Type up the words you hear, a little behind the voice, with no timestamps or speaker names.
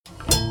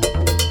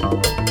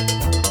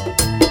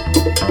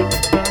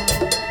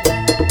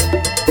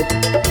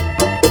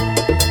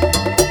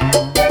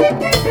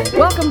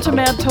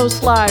Bad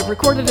Toast Live,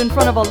 recorded in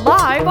front of a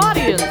live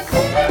audience.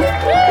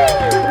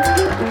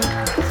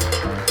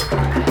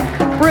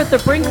 We're at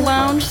the Brink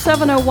Lounge,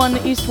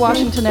 701 East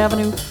Washington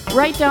Avenue,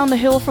 right down the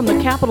hill from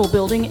the Capitol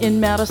Building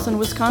in Madison,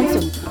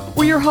 Wisconsin.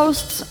 We're your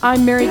hosts.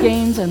 I'm Mary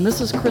Gaines, and this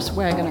is Chris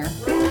Wagoner.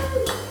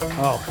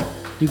 Oh,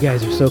 you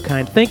guys are so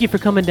kind. Thank you for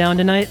coming down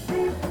tonight.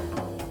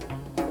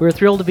 We're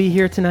thrilled to be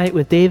here tonight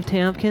with Dave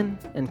Tampkin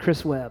and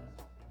Chris Webb.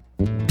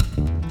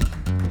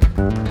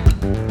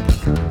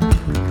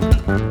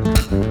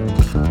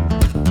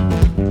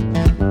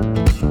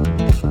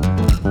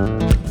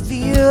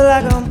 Feel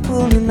like I'm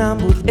pulling on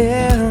both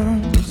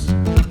ends,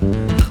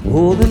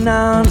 holding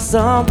on to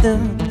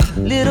something,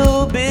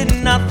 little bit,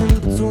 nothing,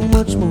 but so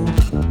much more.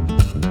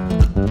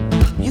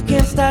 You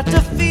can't start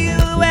to feel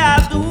the way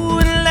I do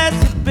unless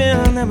you've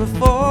been there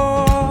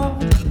before.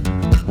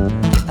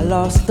 I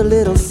lost a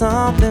little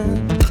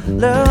something,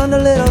 learned a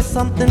little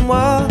something,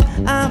 what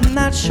I'm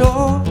not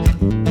sure. There's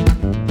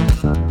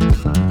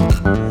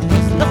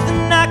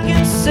nothing I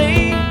can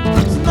say,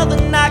 there's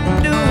nothing I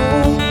can do,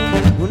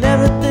 when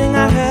everything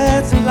I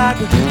had seemed like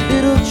a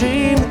little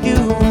dream with you.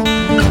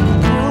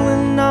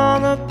 Pulling all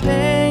the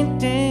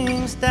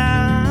paintings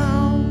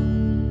down,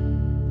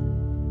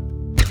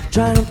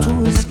 trying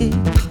to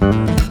escape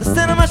the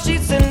scent of my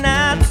sheets and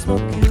not the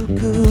smoke you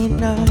could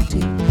not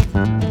take.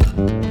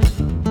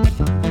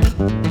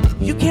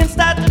 You can't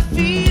start to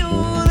feel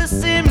the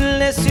same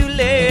unless you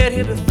lay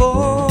here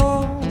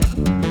before.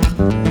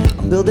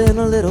 I'm building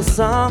a little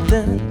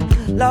something,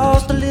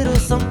 lost a little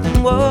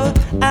something, what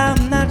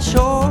I'm not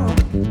sure.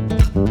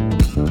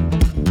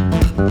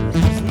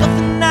 There's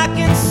nothing I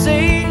can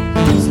say,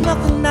 there's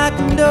nothing I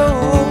can do.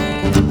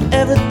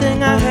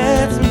 Everything I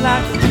had seemed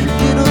like a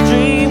little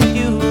dream with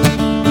you.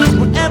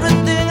 When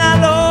everything I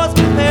lost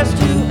compares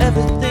to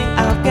everything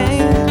I've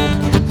gained,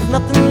 there's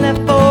nothing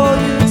left for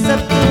you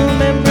except the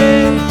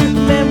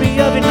memory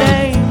of your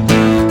name,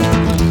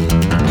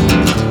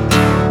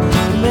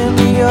 the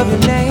memory of your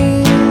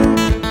name.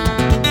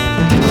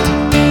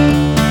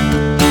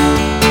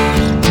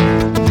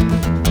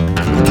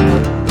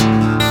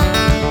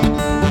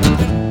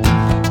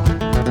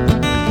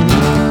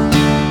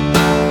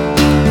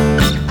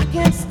 I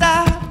can't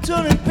stop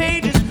turning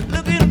pages,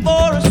 looking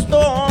for a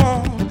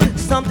storm,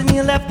 something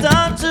you left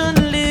unturned,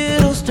 a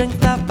little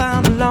strength I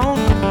found alone.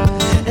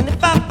 And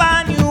if I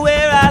find you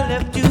where I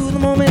left you the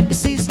moment you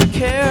cease to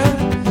care,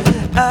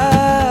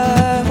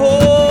 I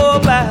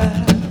hope I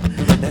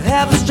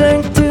have the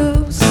strength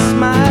to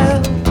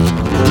smile.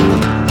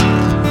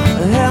 I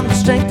have the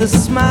strength to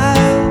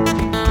smile.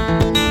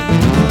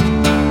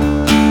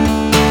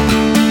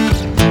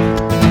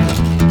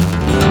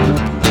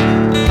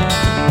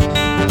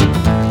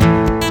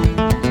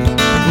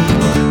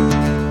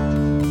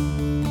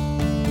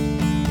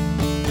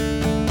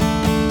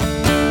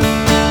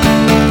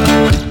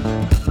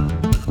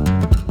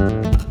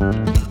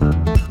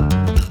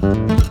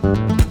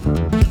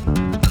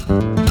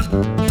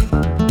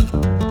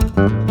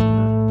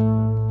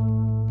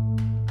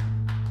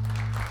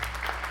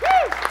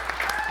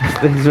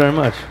 Thanks very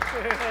much.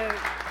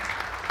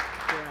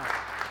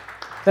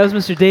 That was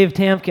Mr. Dave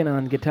Tampkin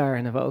on guitar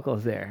and the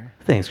vocals there.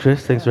 Thanks,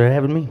 Chris. Thanks for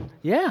having me.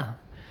 Yeah.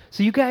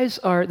 So you guys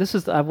are, this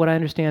is what I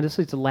understand, this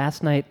is the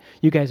last night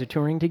you guys are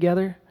touring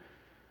together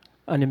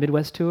on a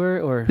Midwest tour,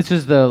 or? This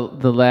is the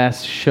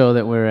last show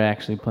that we're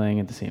actually playing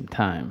at the same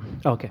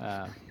time. Okay.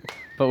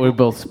 But we're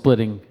both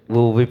splitting.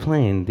 We'll be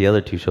playing the other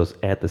two shows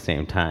at the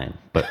same time,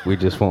 but we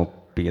just won't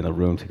be in the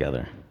room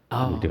together.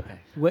 Oh, we do okay.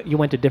 You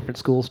went to different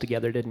schools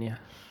together, didn't you?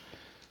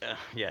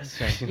 Yes.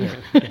 Yeah.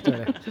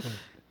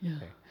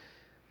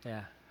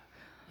 Yeah.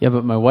 Yeah,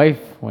 but my wife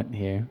went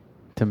here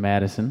to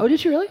Madison. Oh, did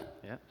she really?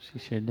 Yeah, she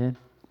sure did.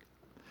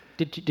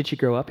 Did she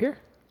grow up here?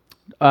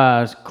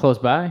 It's close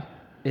by,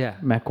 Yeah.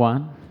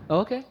 Mequon.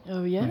 Oh, okay.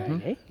 Oh, yeah.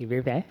 Hey,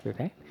 very bad, very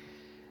bad.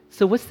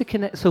 So what's the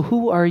connect? So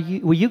who are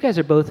you? Well, you guys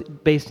are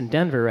both based in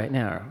Denver right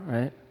now,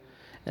 right?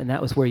 And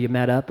that was where you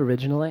met up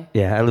originally?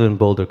 Yeah, I live in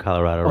Boulder,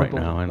 Colorado right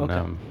Boulder. now, and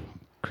Okay.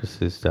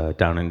 Chris is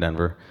down in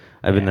Denver.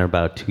 I've been there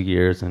about 2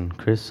 years, and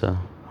Chris, how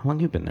long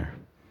you been there?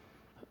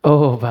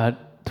 Oh,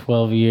 about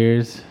 12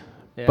 years.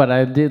 Yeah. But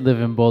I did live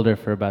in Boulder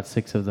for about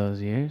 6 of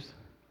those years.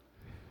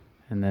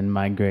 And then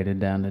migrated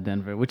down to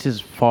Denver, which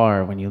is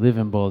far. When you live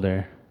in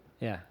Boulder,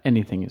 Yeah.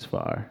 anything is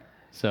far.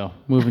 So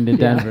moving to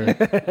Denver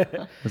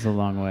was a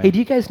long way. Hey, do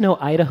you guys know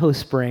Idaho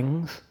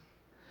Springs?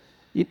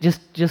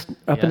 Just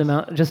up in the Yes.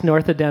 mountain, just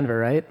north of Denver,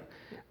 right?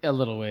 A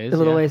little ways. A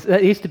little yeah. ways.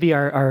 That used to be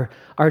our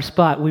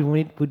spot.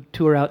 We'd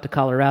tour out to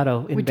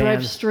Colorado in We drive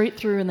vans. straight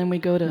through and then we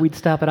go to We'd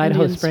stop at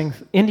Idaho Indian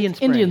Springs. Indian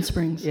Springs. Indian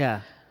Springs.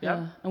 Yeah.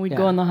 Yeah. And we'd Yeah.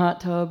 go in the hot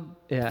tub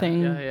Yeah.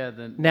 thing. Yeah,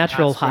 the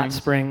Natural hot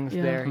springs. springs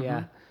Yeah. there, Mhm.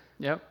 yeah.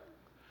 Yep.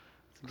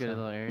 It's a good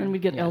little area. And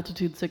we'd get Yeah.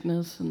 altitude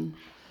sickness and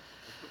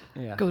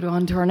Yeah. go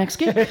on to our next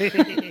gig.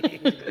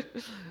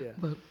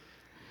 But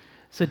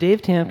So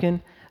Dave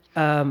Tampkin,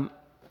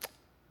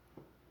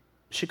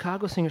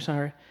 Chicago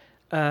singer-songwriter.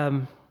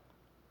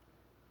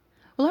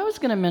 Well, I was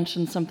going to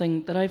mention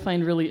something that I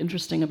find really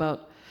interesting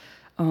about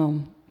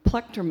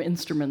plectrum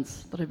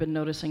instruments that I've been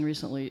noticing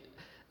recently,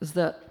 is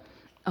that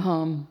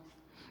No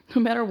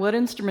matter what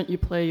instrument you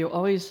play, you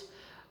always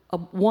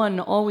one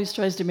always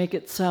tries to make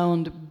it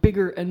sound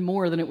bigger and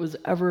more than it was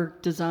ever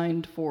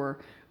designed for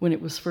when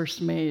it was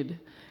first made.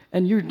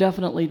 And you're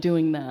definitely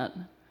doing that.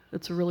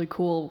 It's really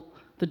cool,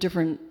 the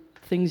different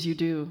things you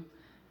do.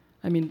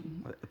 I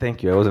mean...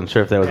 Thank you. I wasn't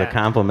sure if that was a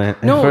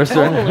compliment. No, First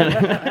totally.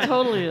 It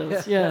totally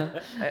is, yeah.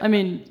 I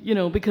mean, you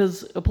know,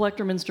 because a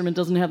plectrum instrument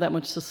doesn't have that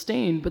much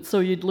sustain, but so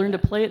you'd learn to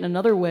play it in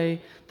another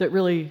way that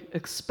really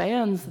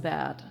expands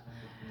that.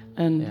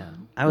 And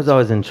I was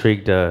always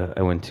intrigued.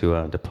 I went to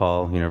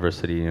DePaul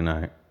University, and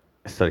I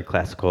studied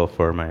classical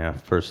for my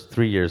first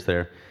 3 years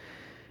there.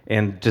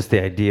 And just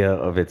the idea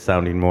of it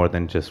sounding more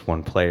than just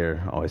one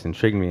player always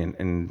intrigued me.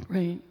 And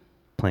right.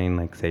 playing,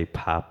 like, say,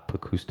 pop,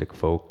 acoustic,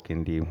 folk,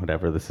 indie,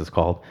 whatever this is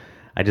called,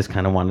 I just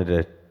kind of wanted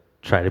to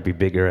try to be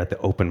bigger at the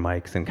open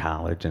mics in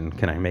college. And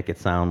can I make it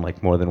sound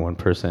like more than one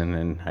person?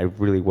 And I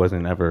really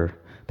wasn't ever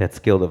that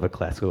skilled of a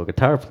classical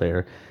guitar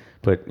player.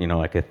 But, you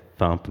know, I could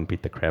thump and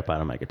beat the crap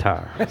out of my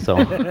guitar. So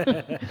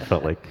I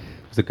felt like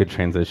it was a good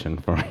transition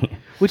for me.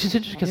 Which is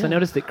interesting because I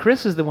noticed that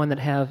Chris is the one that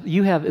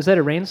is that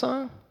a Rain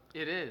song?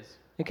 It is.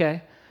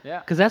 Okay. Yeah.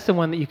 Because that's the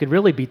one that you could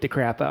really beat the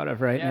crap out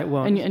of, right? Yeah. And it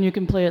won't. And you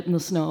can play it in the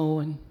snow.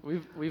 And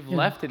We've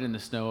left it in the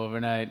snow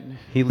overnight.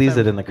 He leaves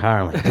it in the car.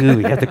 I'm like, dude,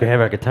 we have to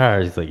grab our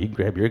guitars. He's like, you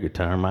grab your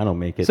guitar, mine will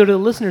make it. So to the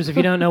listeners, if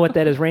you don't know what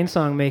that is, Rain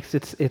Song makes,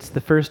 it's the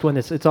first one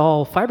it's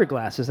all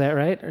fiberglass, is that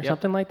right? Or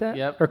something like that?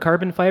 Yep. Or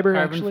carbon fiber,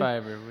 Carbon actually?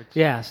 fiber. Which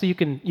Yeah, so you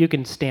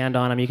can stand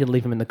on them, you can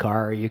leave them in the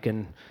car, or you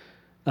can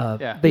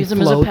they use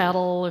them as a float.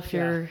 paddle if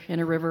you're in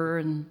a river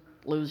and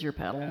lose your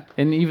paddle.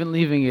 And even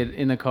leaving it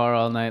in the car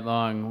all night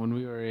long when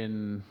we were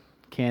in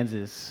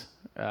Kansas,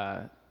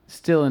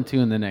 still in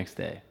tune the next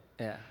day.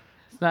 Yeah.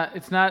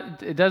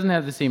 It doesn't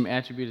have the same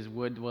attribute as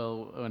wood.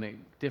 Well,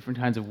 different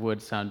kinds of wood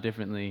sound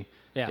differently.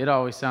 Yeah. It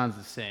always sounds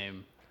the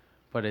same,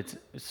 but it's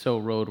so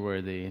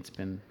roadworthy. It's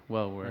been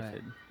well worth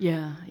it.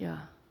 Yeah, yeah.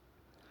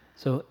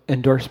 So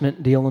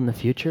endorsement deal in the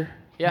future?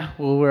 Yeah,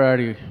 well, we're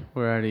already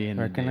in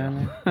Working the deal. on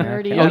it? You're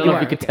already I don't in know the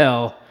if you could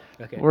tell.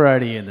 Okay. We're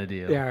already in the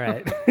deal. Yeah, all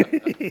right.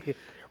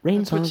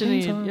 Rain Song, What you Rain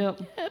need, Song.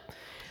 yep.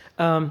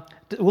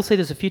 We'll say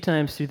this a few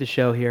times through the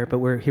show here, but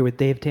we're here with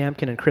Dave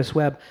Tamkin and Chris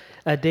Webb.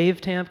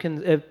 Dave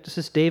Tamkin, this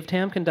is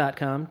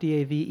davetamkin.com,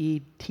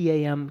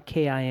 DAVETAMKIN,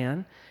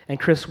 and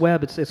Chris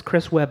Webb, it's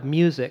Chris Webb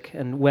Music,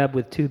 and Webb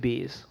with 2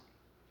 B's.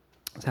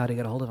 That's how to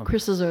get a hold of him.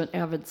 Chris is an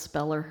avid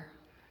speller.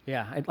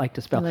 Yeah, I'd like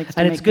to spell. He likes to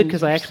And it's make good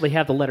because I things- actually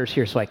have the letters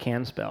here so I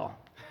can spell.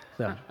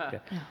 So, yeah.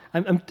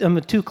 I'm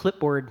a 2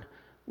 clipboard.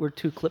 We're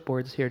 2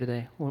 clipboards here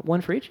today. One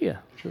for each of you.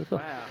 It's really cool.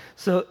 Wow.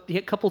 So, you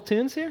get a couple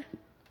tunes here?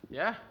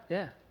 Yeah?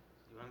 Yeah.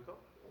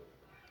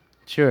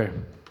 Sure. I'm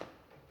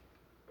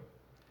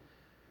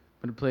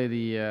going to play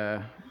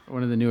the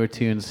one of the newer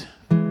tunes.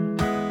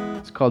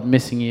 It's called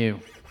Missing You.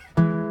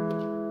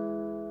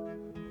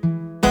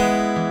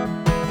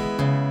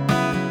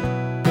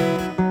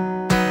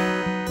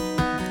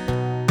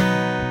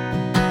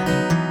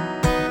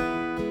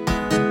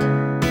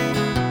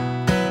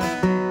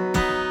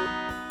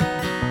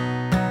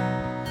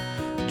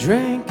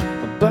 Drank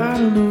a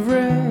bottle of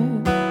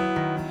red,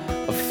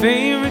 a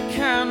favorite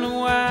kind of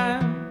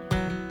wine,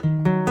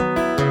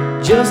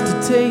 just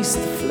to taste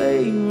the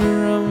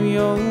flavor of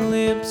your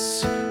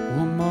lips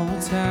one more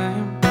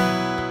time.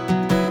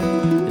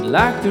 And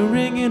like the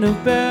ringing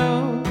of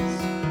bells,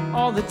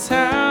 all the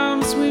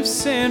times we've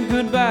said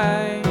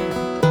goodbye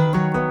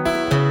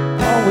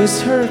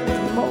always hurt the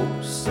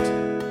most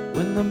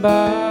when the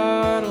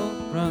bottle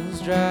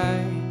runs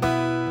dry.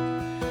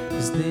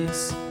 Is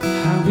this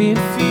how it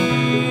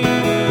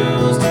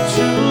feels to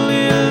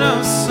truly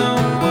love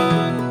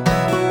someone?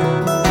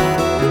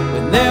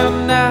 When they're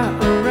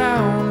not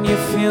around, you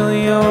feel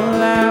your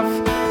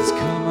life has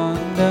come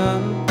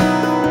undone.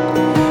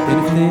 And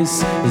if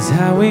this is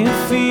how it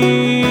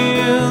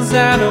feels,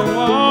 I don't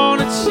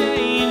want to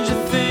change a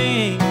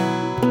thing.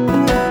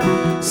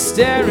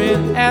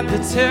 Staring at the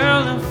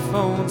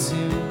telephone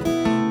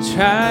to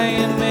try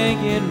and make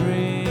it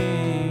ring.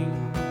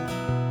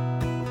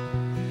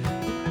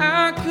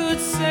 I could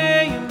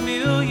say a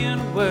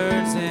million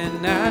words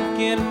and not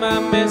get my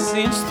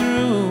message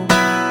through.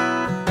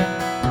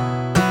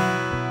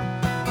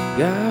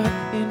 God,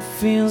 it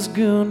feels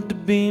good to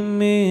be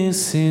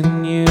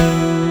missing you.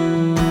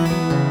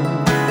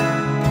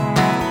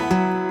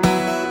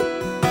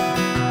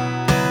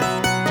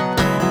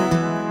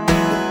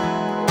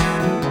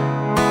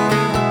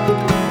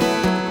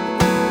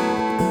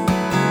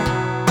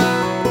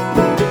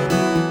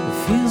 It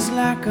feels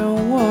like I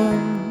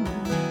won,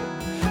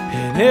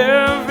 and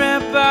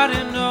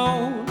everybody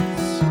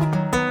knows,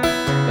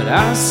 but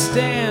I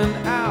stand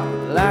out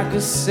like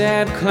a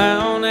sad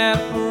clown at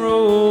a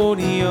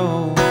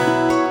rodeo.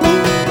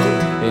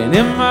 And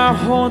in my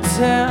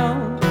hotel,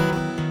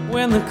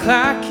 when the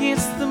clock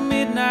hits the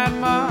midnight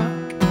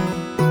mark,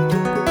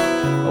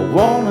 I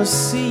wanna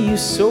see you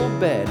so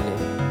badly,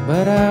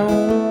 but I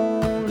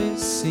only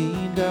see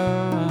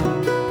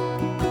dark.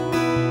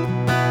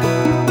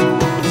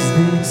 Is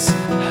this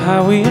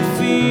how it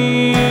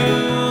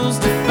feels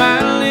to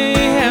finally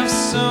have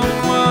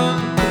someone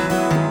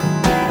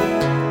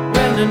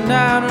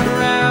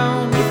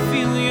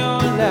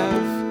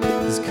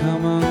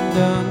come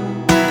undone.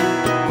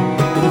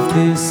 And if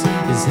this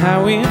is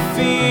how it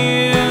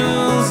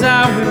feels,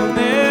 I will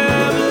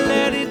never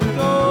let it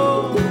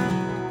go.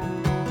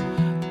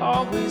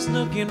 Always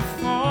looking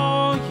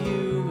for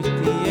you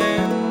at the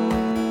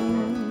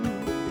end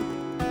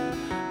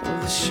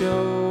of the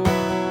show.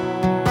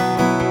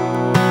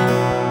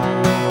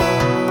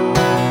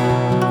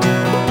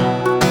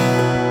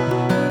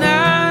 And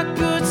I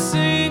could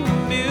sing a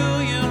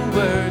million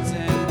words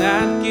and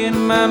I'd get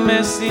my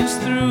message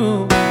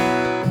through.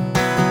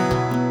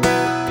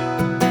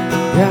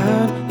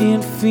 God,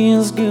 it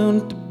feels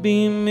good to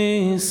be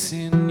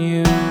missing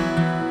you.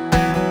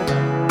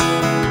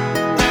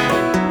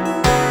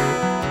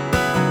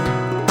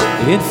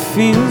 It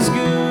feels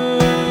good.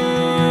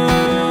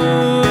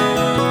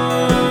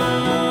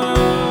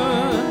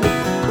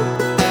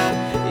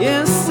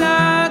 Yes,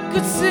 I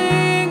could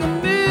sing a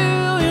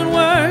million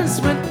words,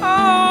 but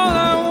all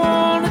I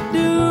want to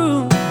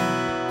do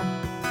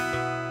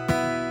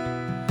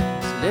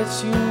is let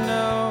you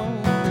know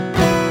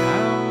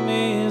I'm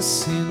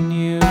missing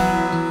you.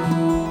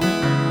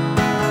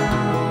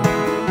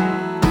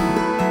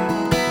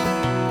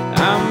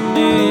 I'm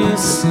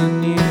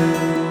missing you.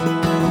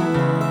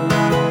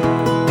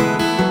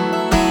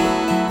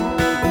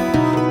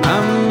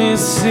 I'm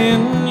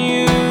missing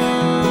you.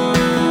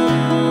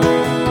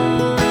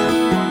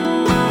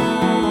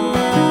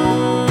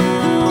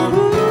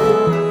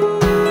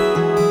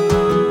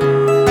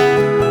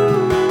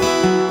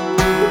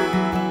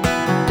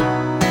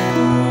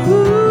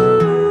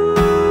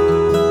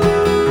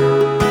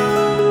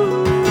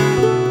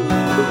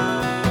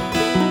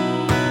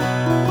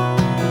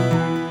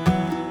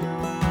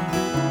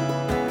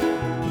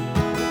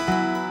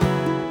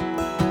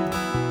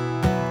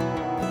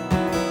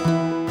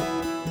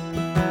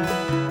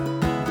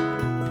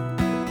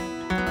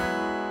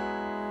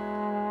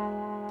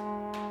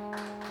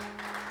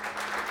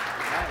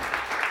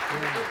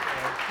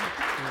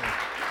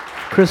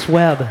 Chris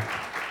Webb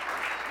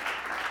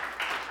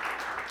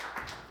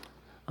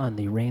on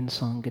the Rain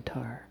Song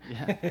guitar.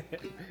 Yeah.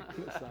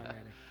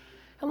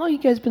 How long have you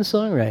guys been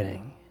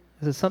songwriting?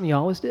 Is it something you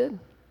always did?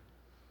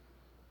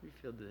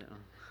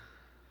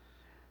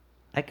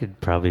 I could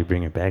probably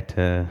bring it back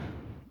to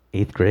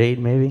 8th grade,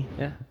 maybe.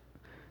 Yeah.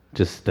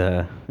 Just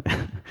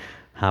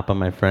hop on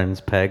my friend's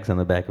pegs on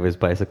the back of his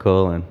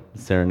bicycle and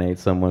serenade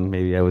someone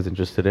maybe I was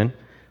interested in,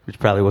 which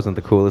probably wasn't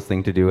the coolest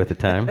thing to do at the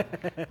time,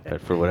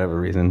 but for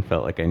whatever reason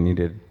felt like I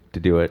needed to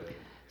do it.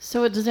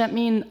 So does that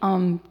mean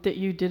that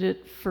you did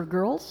it for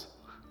girls?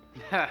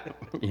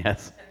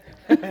 Yes.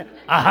 We're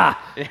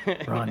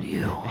on to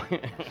you.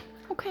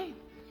 Okay.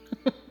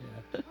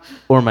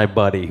 Or my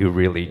buddy who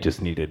really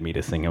just needed me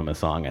to sing him a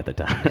song at the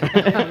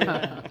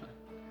time.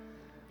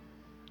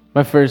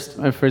 My first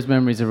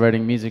memories of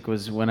writing music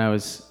was when I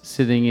was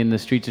sitting in the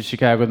streets of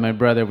Chicago with my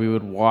brother. We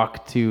would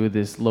walk to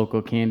this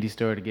local candy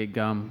store to get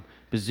gum,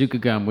 bazooka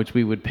gum, which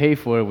we would pay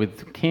for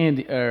with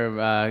candy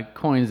or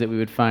coins that we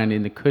would find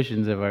in the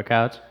cushions of our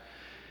couch.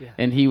 Yeah.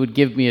 And he would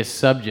give me a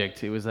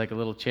subject. It was like a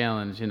little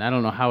challenge, and I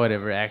don't know how it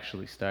ever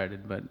actually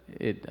started, but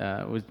it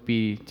would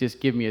be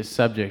just give me a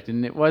subject,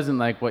 and it wasn't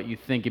like what you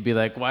think. It'd be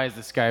like, why is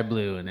the sky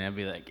blue? And I'd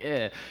be like,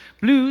 yeah,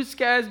 blue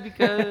skies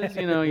because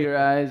your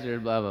eyes are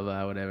blah blah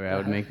blah, whatever. I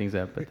would make things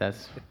up, but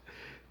that's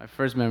my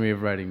first memory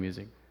of writing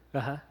music.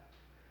 Uh-huh.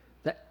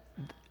 I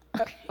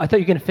thought you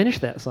were going to finish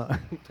that song.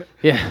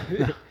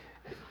 Yeah.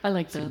 I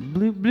like that.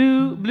 Blue,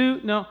 no,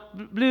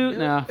 blue,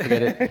 no,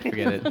 forget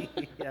it.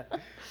 Yeah.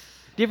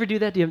 Do you ever do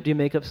that? Do you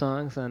make up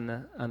songs on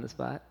the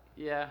spot?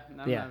 Yeah,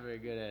 I'm Yeah. not very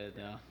good at it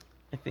though.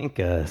 I think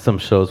some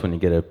shows when you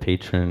get a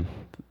patron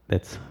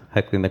that's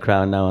heckling the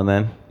crowd now and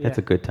then, that's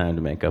Yeah. a good time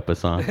to make up a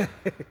song.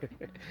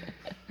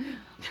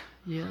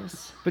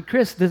 Yes. But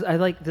Chris, I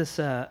like this.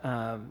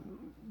 I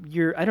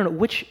don't know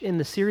which in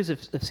the series of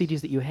CDs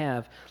that you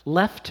have,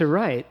 Left to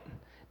Right,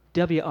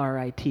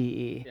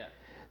 WRITE. Yeah.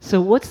 So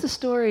what's the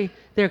story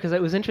there? Because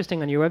it was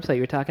interesting on your website.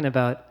 You were talking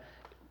about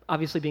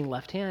obviously being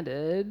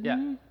left-handed.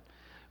 Yeah.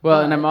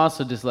 Well, and I'm But-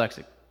 also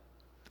dyslexic.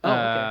 Oh,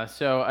 okay.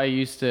 So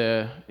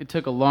it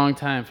took a long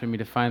time for me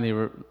to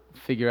finally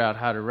figure out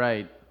how to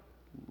write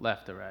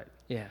left to right.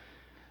 Yeah.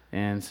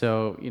 And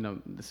so,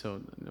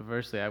 so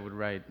inversely, I would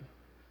write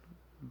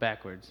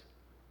backwards.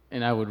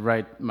 And I would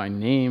write my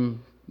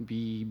name,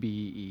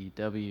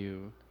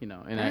 B-B-E-W,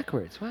 and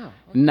Backwards. Wow.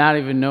 I not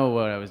even know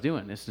what I was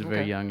doing. This is a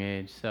very Okay. young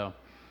age, so.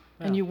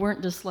 And you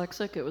weren't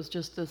dyslexic? It was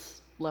just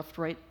this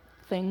left-right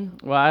thing?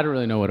 Well, I don't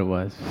really know what it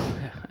was,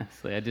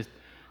 honestly. I just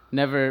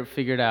never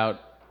figured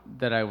out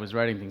that I was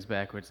writing things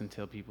backwards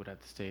until people would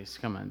have to say,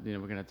 come on, we're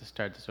going to have to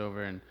start this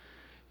over and,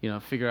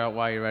 figure out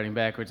why you're writing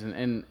backwards.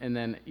 And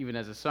then even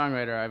as a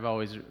songwriter, I've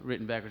always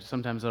written backwards.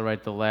 Sometimes I'll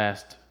write the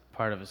last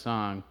part of a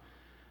song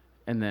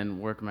and then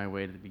work my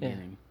way to the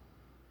beginning.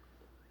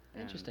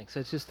 And Interesting. So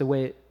it's just the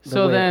way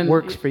So it then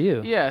works for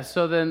you. Yeah,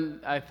 so then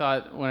I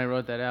thought when I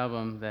wrote that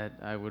album that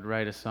I would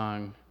write a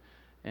song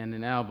and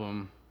an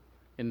album.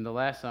 And the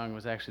last song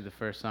was actually the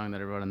first song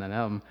that I wrote on that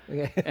album.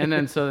 Okay. And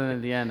then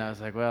at the end I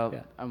was like, well,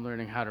 Yeah. I'm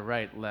learning how to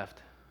write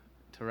left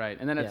to write.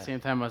 And then at Yeah. the same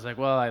time, I was like,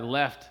 well, I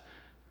left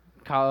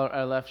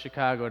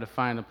Chicago to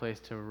find a place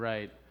to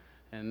write.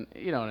 And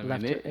you know what I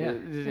Left mean? it, yeah. It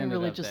It ended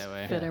really up just that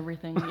way. fit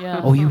everything.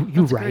 Yeah. Oh, you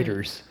That's great.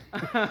 writers.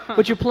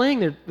 But you're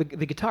playing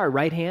the guitar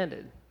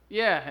right-handed.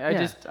 Yeah,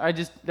 I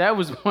just that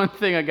was one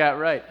thing I got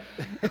right.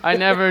 I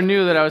never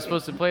knew that I was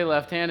supposed to play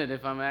left-handed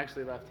if I'm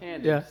actually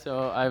left-handed. Yeah.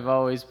 So I've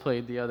always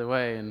played the other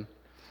way, and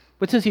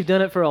But since you've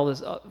done it for all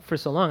this for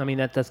so long, I mean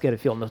that's got to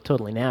feel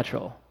totally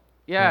natural.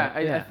 yeah,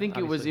 Right, yeah, I think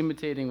it was obviously.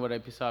 imitating what I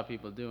saw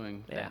people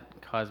doing Yeah.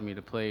 that caused me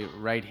to play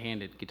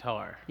right-handed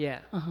guitar. Yeah.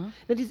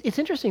 It's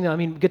interesting though. I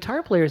mean,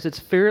 guitar players,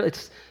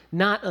 it's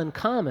not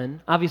uncommon,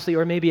 obviously,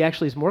 or maybe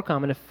actually is more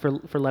common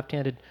for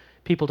left-handed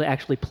people to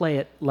actually play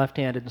it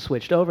left-handed and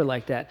switched over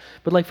like that.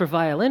 But like for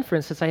violin, for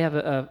instance, I have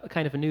a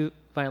kind of a new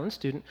violin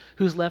student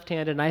who's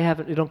left-handed, and I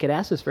don't get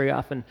asked this very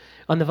often.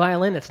 On the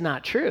violin, it's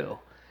not true.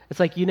 It's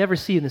like you never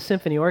see in the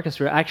symphony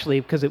orchestra, actually,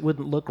 because it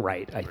wouldn't look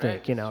right, I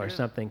think, you know, or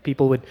something.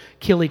 People would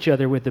kill each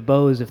other with the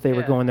bows if they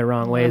were Yeah. going the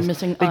wrong ways.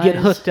 missing They'd get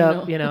eyes, hooked you up,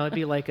 know. you know, it'd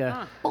be like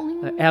a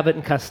Abbott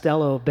and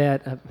Costello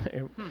bet.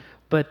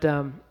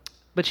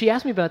 But she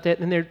asked me about that,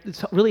 and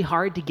it's really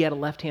hard to get a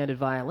left-handed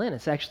violin.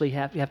 It's actually you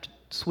have to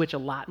switch a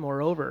lot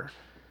more over.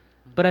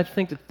 But I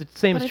think that the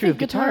same But is I true of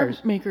think guitar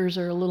guitars. makers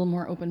are a little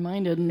more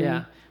open-minded, and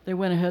Yeah. they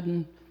went ahead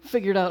and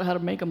figured out how to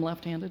make them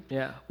left-handed.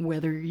 Yeah.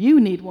 Whether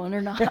you need one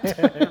or not.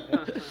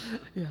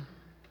 Yeah.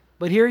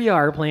 But here you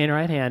are playing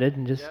right-handed,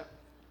 and just Yep.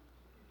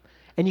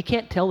 and you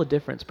can't tell the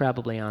difference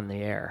probably on the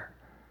air.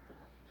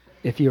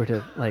 If you were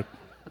to like,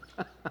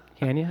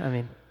 can you? I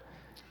mean,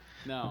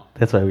 No.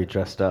 That's why we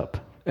dressed up.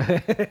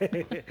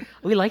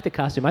 we like the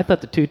costume. I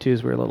thought the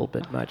tutus were a little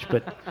bit much,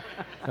 but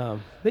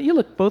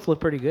you both look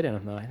pretty good in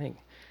them, though. I think.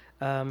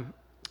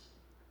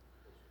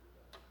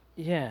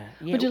 Yeah.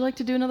 Would you like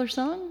to do another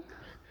song?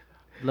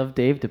 Love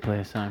Dave to play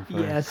a song for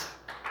us. Yes,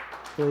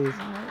 please.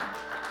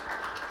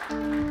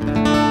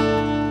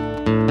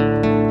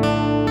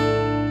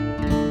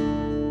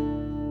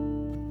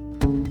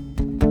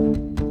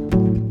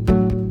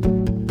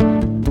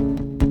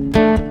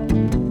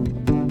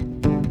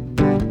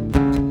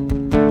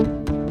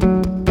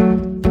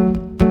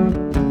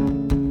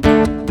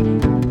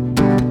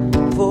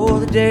 For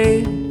the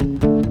day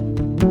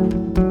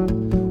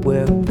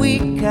where we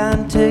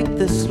can take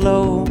this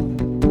slow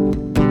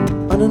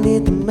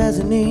underneath the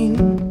mezzanine,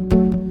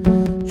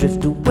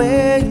 drift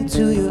away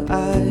into your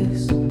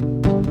eyes.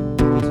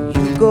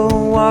 You go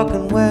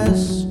walking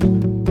west,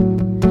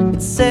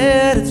 it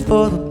said it's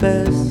for the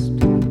best.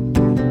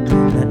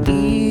 Not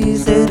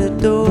easy to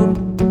do,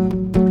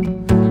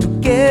 to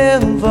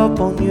give up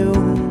on you.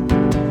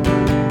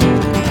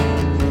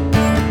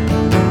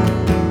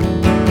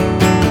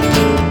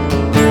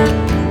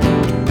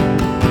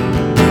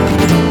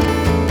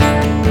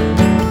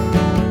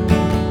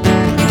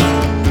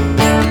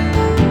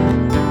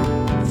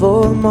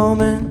 For the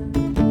moment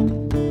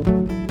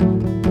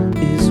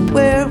is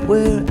where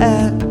we're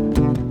at.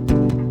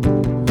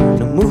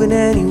 No moving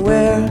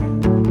anywhere.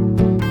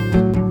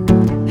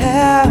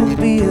 How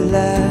be your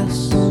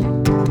last?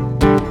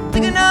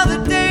 Think another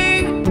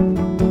day,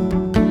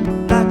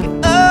 lock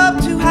it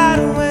up to hide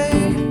away.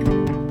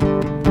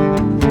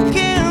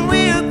 Can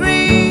we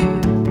agree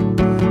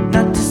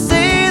not to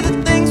say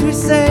the things we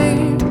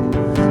say?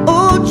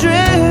 Oh,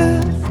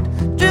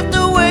 drift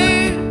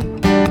away.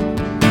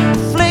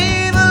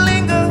 Flavor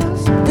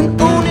lingers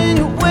and owning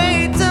your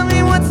way. Tell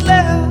me what's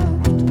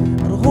left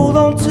to hold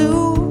on to.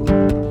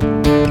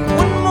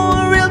 One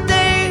more real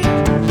day,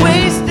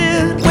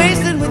 wasted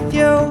with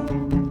you,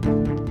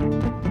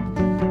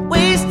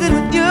 wasted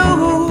with you,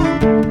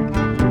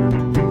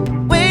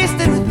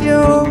 wasted with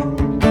you.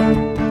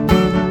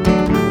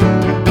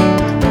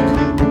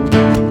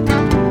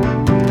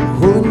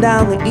 Rolling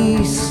down the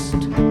east,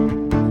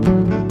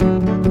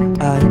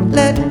 I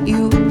let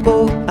you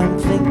go. I'm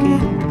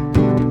thinking.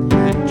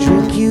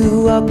 Drink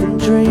you up in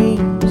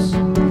dreams.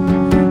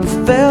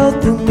 You fell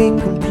through me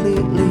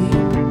completely.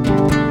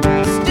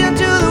 Still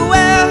to the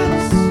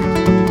west,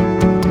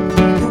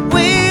 you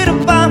wait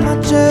upon my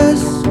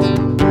chest.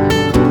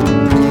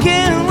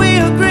 Can we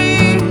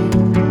agree?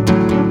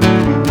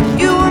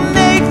 You were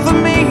made for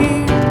me.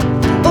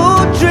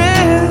 Oh,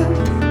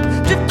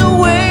 drift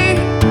away.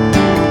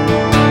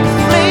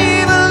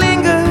 Flavor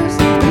lingers,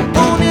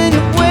 owning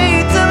your way.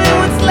 Tell me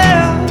what's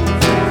left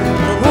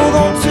to hold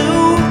on to.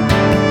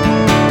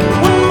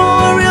 One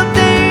more real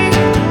day,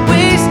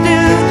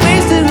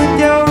 wasted with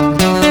you.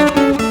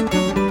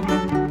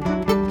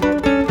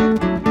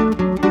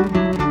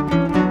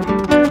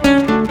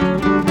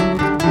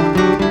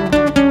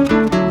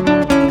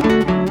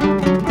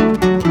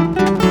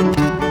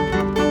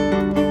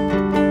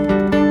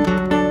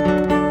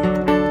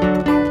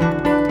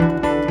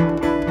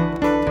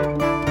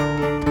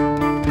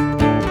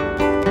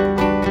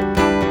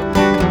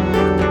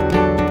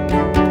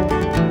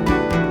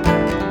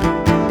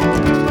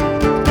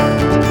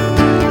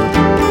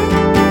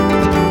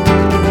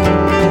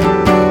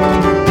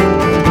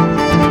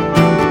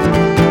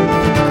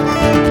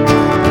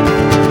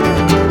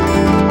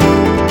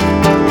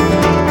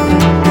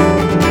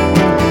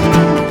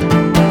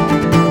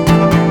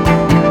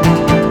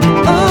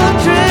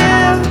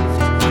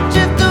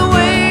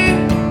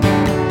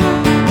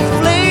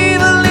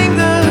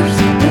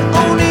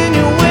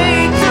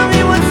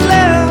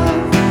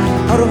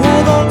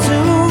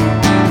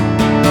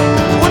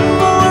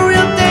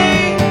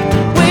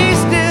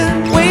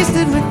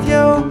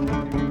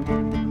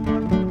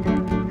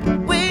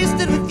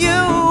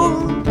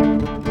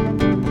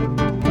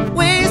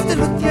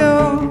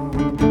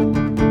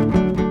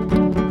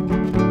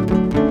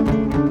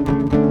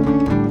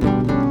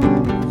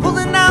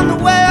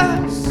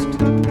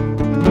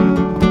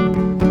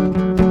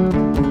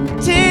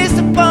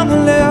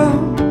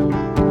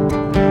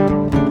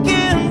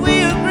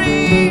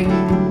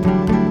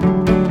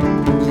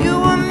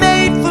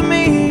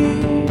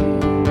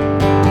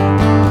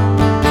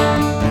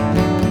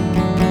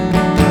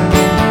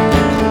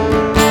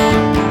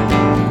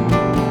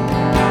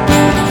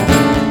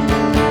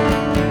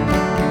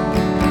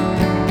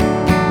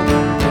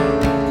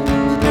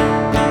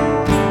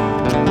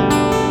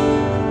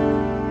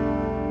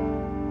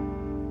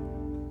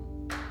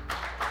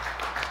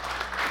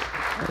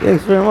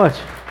 Thanks very much.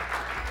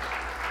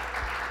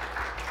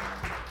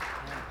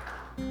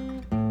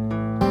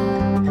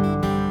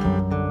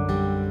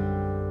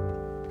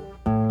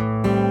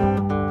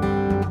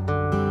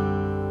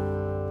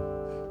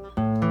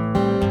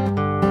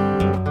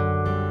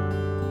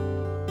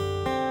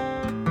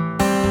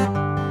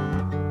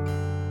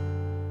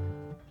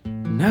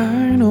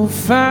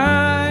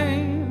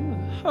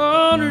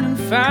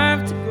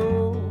 to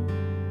go,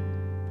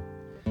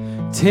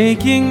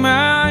 taking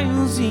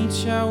miles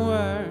each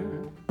hour.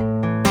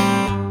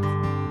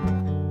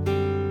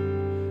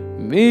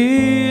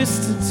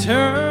 Missed a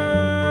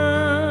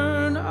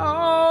turn,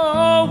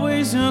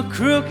 always a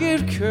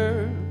crooked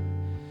curve,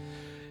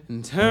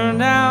 and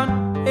turned out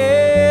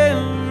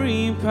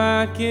every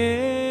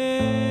pocket.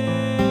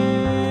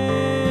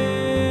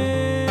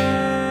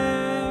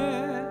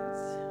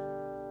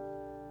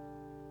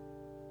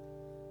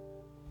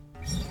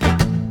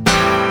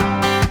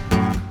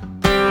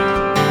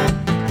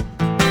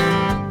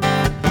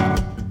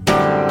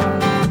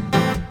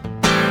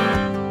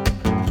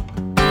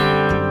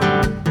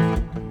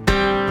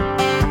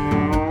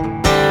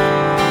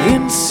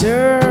 In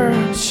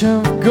search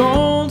of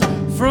gold,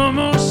 from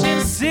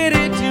Ocean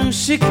City to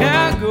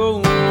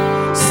Chicago,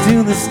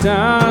 still the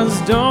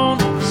stars don't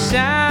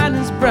shine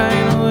as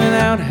bright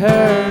without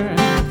her.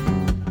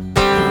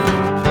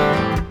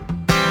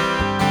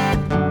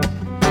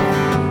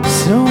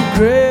 So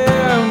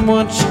grab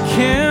what you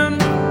can,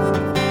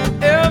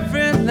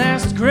 every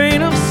last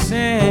grain of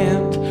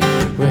sand.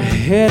 We're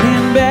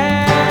heading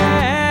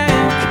back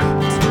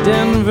to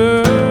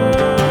Denver.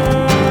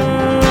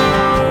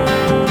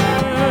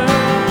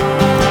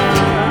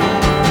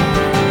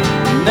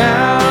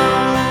 Now's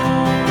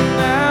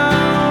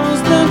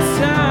the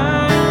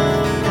time,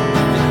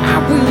 and I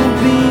will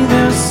be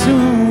there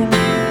soon.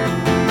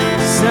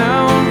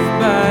 South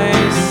by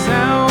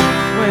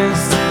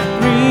Southwest,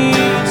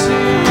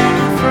 reaching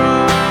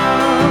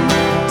from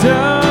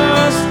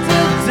dusk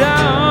till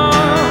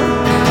dawn,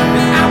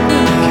 and I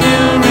will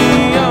carry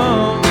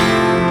on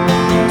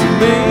to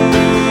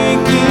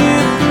make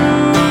it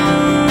through.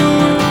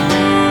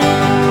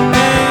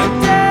 And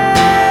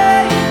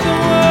take the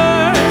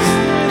worst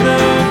with a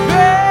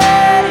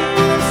grain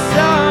of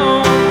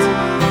salt,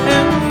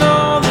 and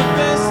all the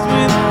best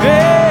with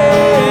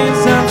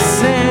grains of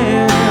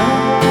sand.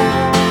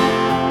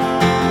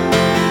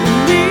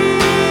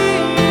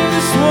 Leave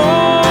this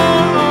war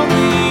on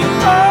the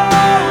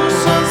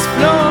ocean's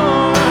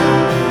floor.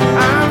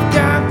 I've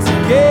got to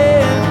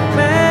get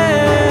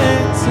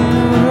back to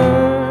her.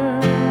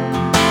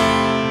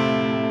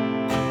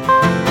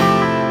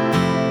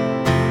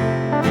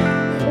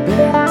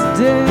 Back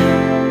to Denver.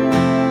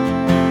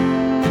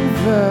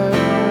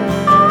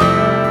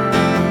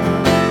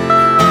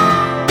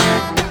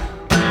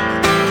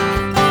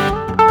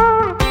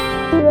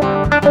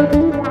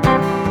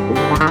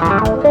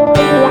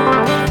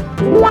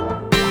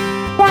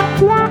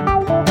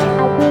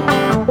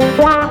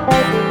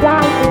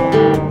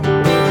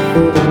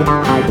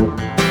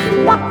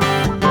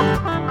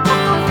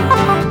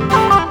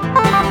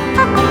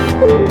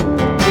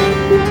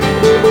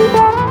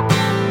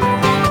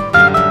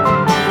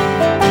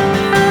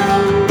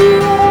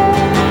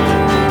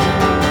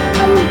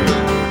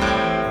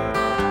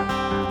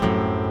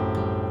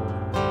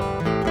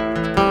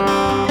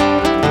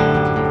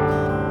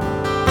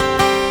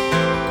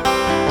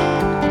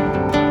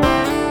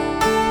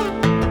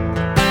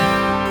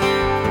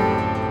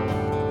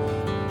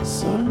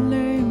 So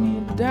lay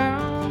me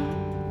down,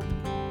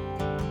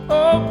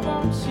 oh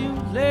won't you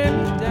lay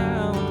me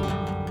down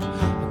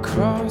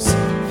across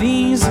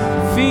these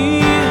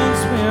fields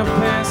we're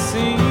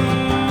passing,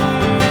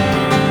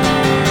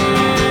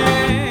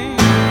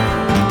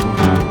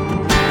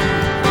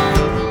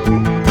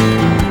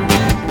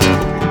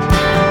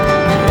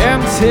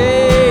 and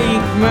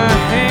take my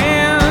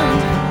hand,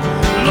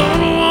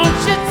 Lord won't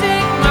you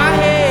take my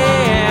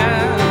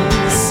hand.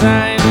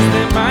 Signs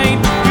they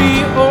might be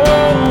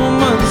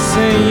omens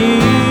saying,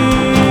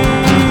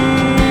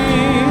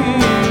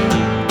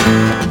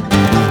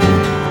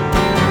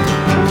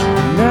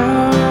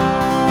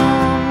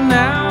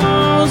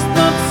 now's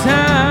the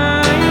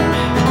time,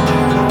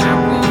 I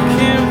will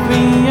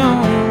carry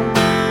on.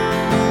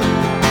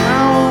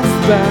 South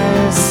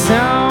by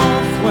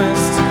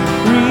Southwest,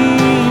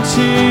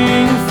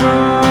 reaching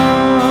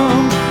from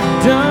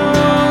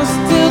dusk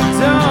till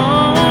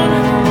dawn,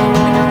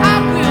 I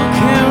will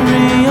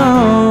carry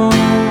on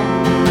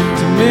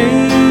to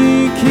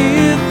make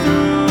it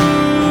through.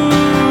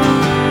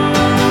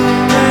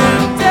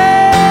 And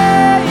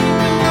take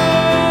the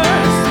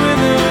worst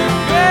with a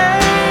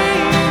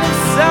grain of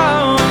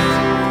salt,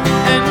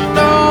 and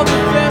all the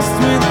best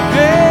with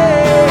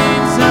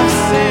grains of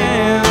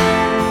sand.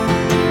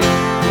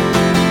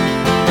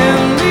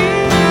 And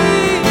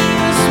leave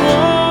this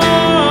war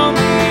on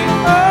the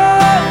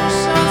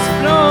ocean's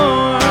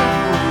floor.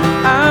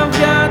 I've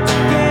got to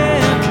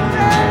get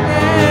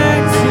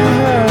back to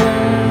her.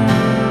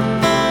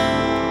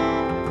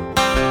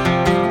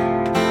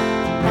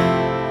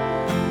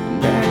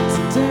 Back to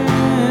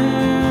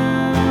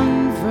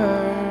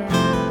Denver.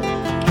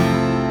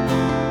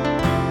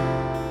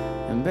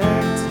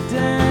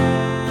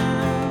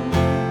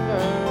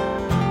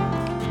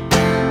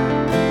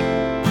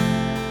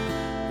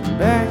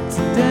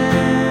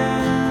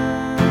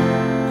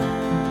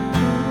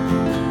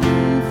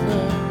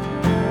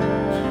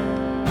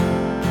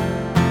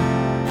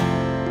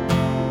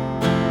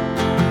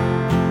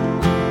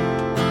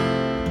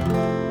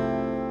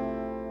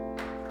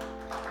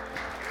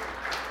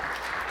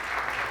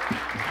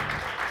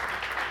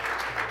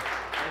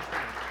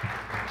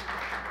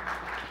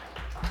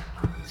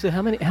 So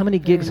how many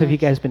gigs have you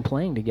guys been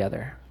playing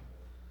together?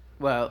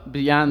 Well,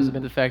 beyond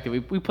the fact that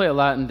we play a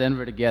lot in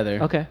Denver together.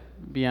 Okay.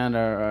 Beyond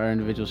our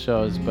individual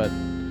shows, but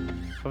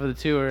over the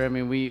tour, I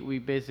mean, we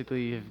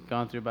basically have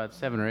gone through about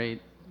 7 or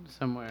 8,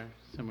 somewhere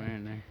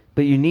in there.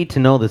 But you need to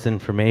know this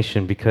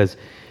information because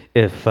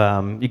if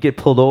you get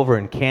pulled over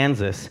in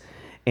Kansas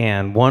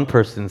and one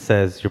person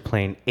says you're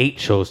playing 8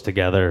 shows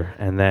together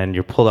and then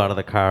you're pulled out of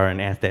the car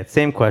and asked that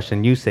same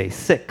question, you say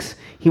 6.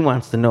 He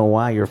wants to know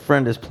why your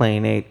friend is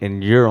playing 8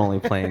 and you're only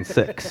playing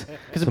 6.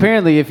 Because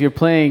apparently if you're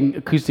playing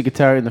acoustic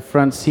guitar in the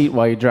front seat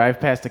while you drive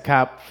past a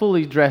cop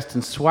fully dressed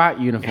in SWAT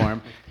uniform,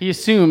 he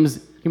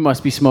assumes you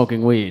must be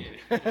smoking weed.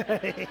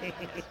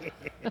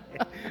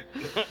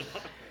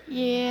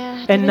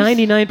 Yeah. And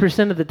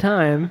 99% of the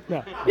time,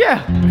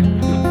 Yeah.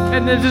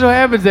 And then just so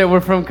happens that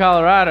we're from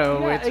Colorado,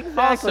 Yeah, which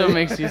exactly. also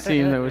makes you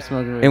seem that we're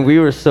smoking weed. And we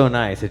were so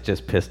nice, it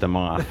just pissed him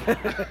off.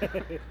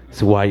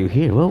 So why are you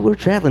here? Well, we're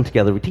traveling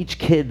together. We teach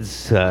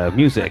kids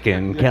music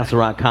in Castle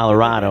Rock,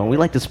 Colorado, and we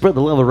like to spread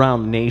the love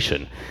around the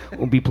nation.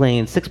 We'll be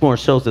playing 6 more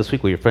shows this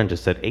week. Well, your friend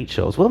just said 8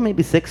 shows. Well,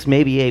 maybe 6,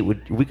 maybe 8.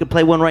 We could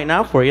play one right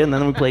now for you, and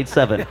then we played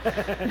 7.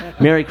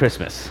 Merry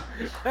Christmas.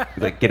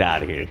 He's like, get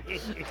out of here.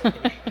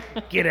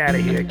 get out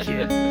of here,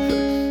 kid.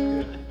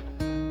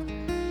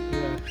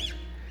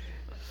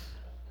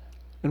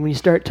 And when you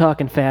start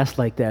talking fast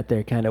like that,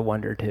 they kind of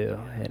wonder too.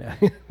 You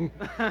know?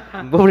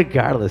 But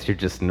regardless, you're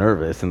just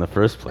nervous in the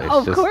first place.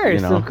 Of just, course, you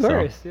know, of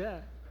course, yeah.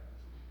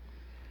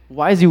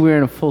 Why is he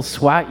wearing a full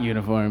SWAT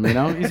uniform, you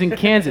know? He's in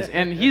Kansas,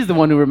 and he's the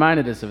one who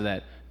reminded us of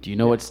that. Do you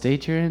know what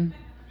state you're in?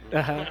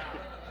 Uh-huh.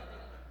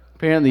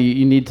 Apparently,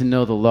 you need to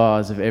know the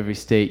laws of every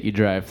state you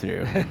drive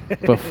through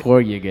before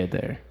you get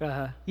there.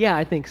 Yeah,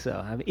 I think so.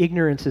 I mean,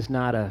 ignorance is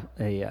not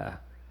you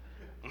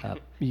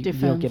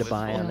don't get a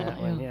buy on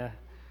that one. Yeah.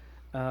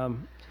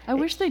 I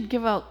wish they'd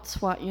give out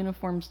SWAT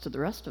uniforms to the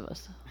rest of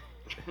us.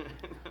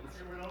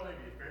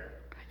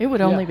 It would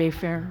only be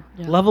fair.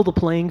 Yeah. Level the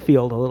playing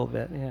field a little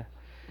bit. Yeah.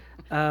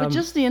 But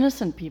just the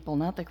innocent people,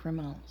 not the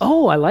criminals.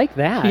 Oh, I like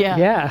that. Yeah.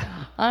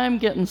 Yeah. I'm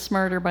getting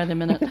smarter by the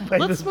minute.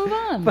 Let's move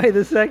on. By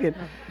the second.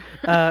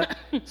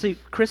 So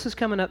Chris is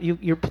coming up.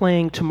 You're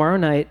playing tomorrow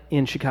night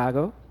in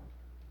Chicago,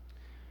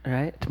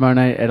 right? Tomorrow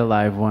night at a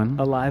live one.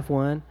 A live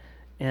one.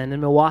 And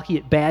in Milwaukee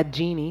at Bad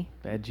Genie.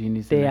 Bad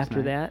Genie's the Day next after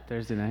night, that.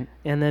 Thursday night.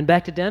 And then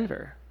back to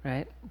Denver,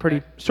 right?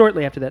 Pretty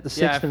shortly after that, the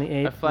 6th and the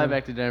 8th. I fly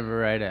back to Denver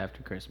right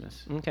after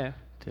Christmas Okay.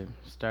 to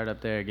start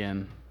up there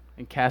again.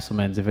 And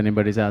Castleman's, if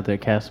anybody's out there,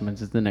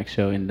 Castleman's is the next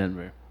show in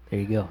Denver. There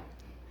you go.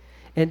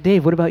 And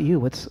Dave, what about you?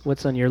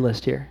 What's on your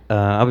list here?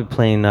 I'll be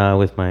playing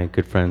with my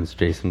good friends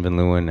Jason Van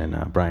Leeuwen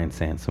and Brian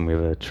Sansom. We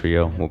have a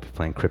trio. We'll be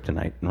playing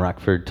Kryptonite in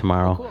Rockford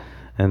tomorrow. Cool.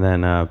 And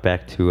then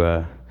back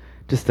to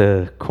just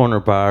a corner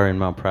bar in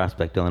Mount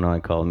Prospect, Illinois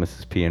called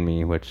Mrs. P and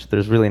Me, which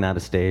there's really not a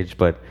stage,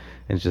 but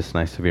it's just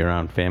nice to be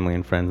around family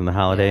and friends in the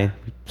holiday.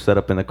 We set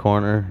up in the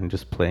corner and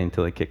just play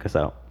until they kick us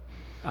out.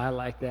 I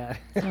like that.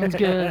 Sounds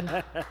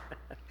good.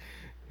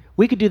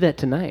 We could do that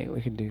tonight. We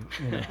could do.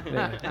 You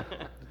know,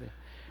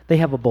 they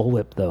have a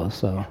bullwhip though,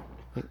 so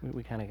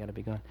we kind of got to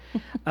be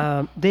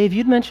going. Dave,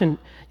 you'd mentioned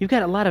you've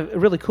got a lot of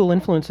really cool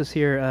influences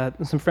here.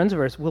 Some friends of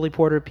ours, Willie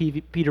Porter,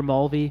 Peter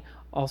Mulvey,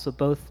 also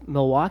both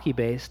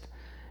Milwaukee-based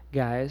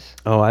guys.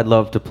 Oh, I'd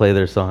love to play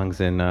their songs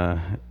in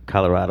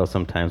Colorado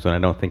sometimes when I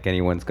don't think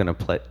anyone's gonna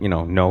play,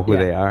 know who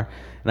they are,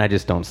 and I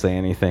just don't say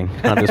anything.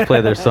 I'll just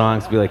play their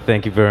songs, be like,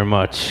 "Thank you very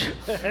much."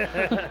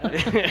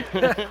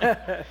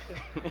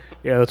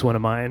 Yeah, that's one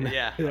of mine.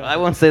 Yeah, I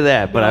won't say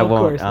that, but No, I of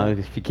won't. course not.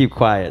 If you keep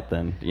quiet,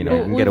 then you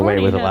Well, can we've get away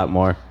already with a had- lot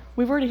more.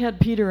 We've already had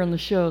Peter on the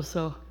show,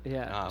 so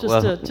Yeah.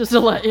 just to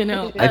let you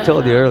know. I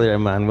told you earlier,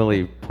 I'm on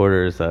Willie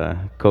Porter's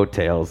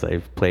coattails. I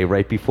play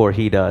right before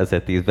he does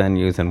at these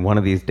venues, and one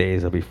of these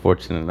days I'll be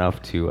fortunate enough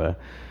to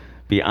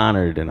be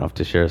honored enough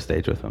to share a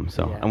stage with him.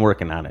 So Yeah. I'm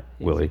working on it,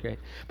 It's Willie. great.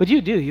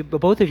 But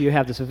both of you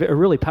have this a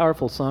really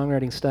powerful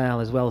songwriting style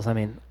as well as,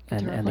 and the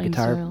playing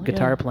guitar style,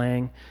 yeah.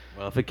 playing.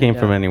 Well, if it came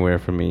from Yeah. anywhere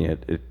for me,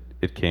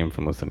 it came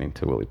from listening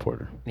to Willie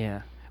Porter.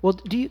 Yeah. Well,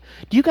 do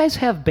you guys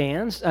have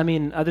bands? I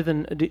mean, other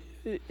than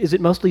is it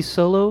mostly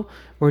solo,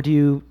 or do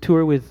you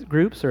tour with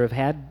groups, or have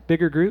had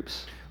bigger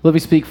groups? Let me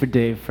speak for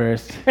Dave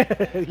first.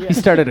 He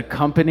started a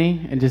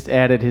company and just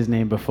added his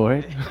name before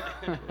it,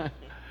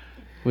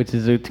 which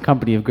is a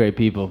company of great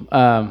people.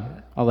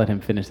 I'll let him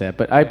finish that.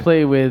 But I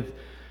play with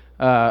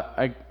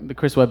the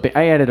Chris Webb.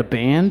 I added a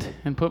band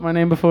and put my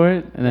name before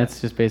it, and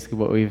that's just basically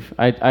what we've.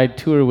 I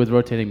tour with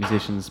rotating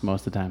musicians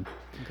most of the time.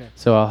 Okay.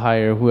 So I'll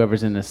hire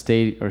whoever's in the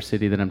state or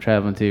city that I'm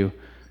traveling to.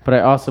 But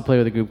I also play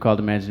with a group called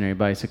Imaginary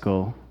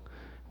Bicycle,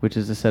 which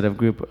is a set of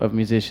group of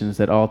musicians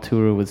that all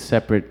tour with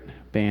separate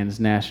bands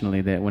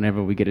nationally, that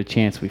whenever we get a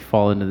chance, we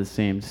fall into the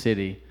same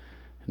city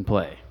and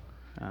play.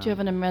 Do you have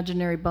an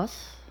imaginary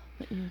bus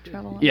that you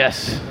travel on?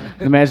 Yes,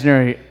 an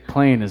imaginary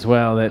plane as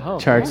well that Oh,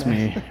 charts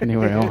nice. me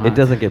anywhere I want. It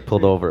doesn't get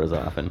pulled over as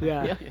often.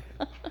 Yeah.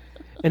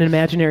 An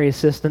imaginary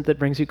assistant that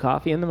brings you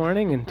coffee in the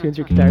morning and tunes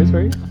your guitars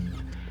for you.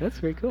 That's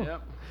very cool.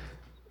 Yep.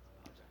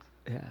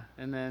 Yeah.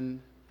 And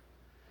then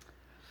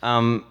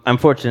I'm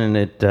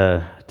fortunate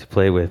to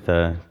play with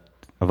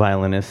a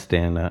violinist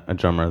and a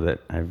drummer that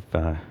I've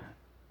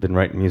been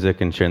writing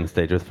music and sharing the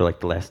stage with for like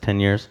the last 10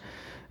 years.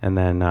 And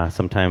then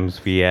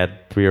sometimes we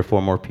add 3 or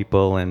 4 more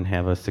people and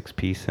have a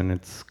 6-piece, and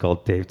it's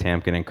called Dave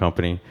Tamkin and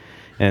Company.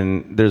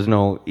 And there's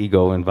no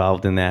ego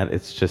involved in that.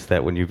 It's just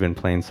that when you've been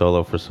playing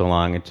solo for so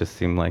long, it just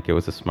seemed like it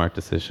was a smart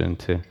decision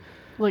to.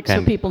 Like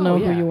so people know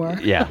who you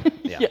are. Yeah,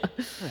 yeah.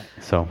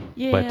 So,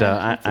 Yeah, but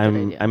that's a good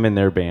idea. I'm in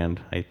their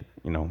band.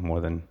 More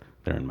than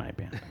they're in my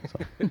band. So.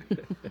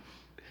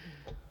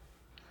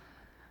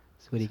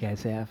 So what do you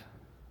guys have?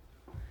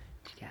 What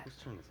you got? Whose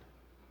turn is it?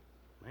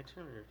 My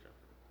turn or your turn?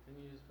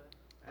 Didn't you use that?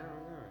 I don't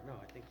remember. No,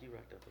 I think you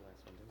wrapped up the last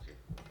one, didn't you?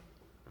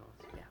 No,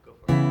 go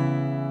for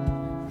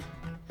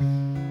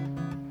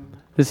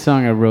it. This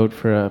song I wrote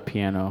for a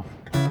piano.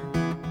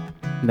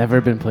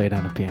 Never been played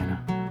on a piano,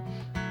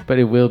 but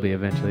it will be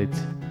eventually.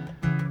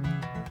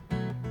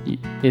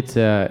 It's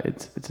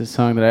a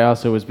song that I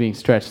also was being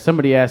stretched.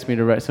 Somebody asked me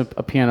to write.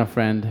 A piano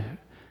friend,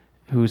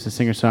 who's a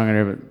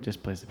singer-songwriter but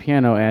just plays the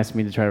piano, asked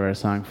me to try to write a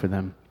song for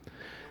them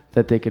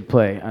that they could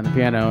play on the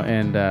piano,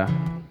 and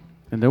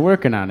they're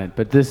working on it.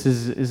 But this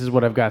is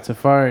what I've got so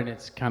far, and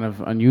it's kind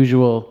of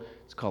unusual.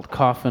 It's called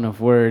Coffin of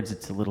Words.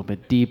 It's a little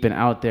bit deep and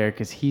out there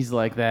because he's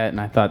like that,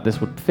 and I thought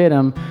this would fit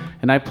him.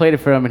 And I played it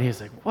for him, and he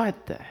was like,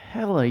 "What the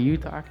hell are you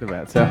talking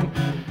about?" So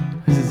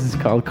this is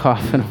called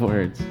Coffin of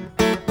Words.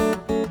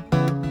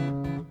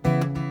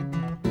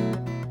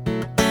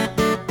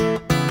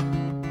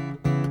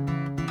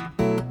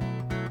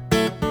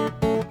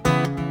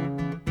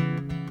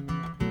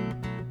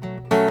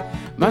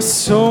 My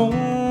soul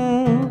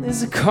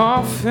is a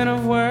coffin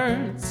of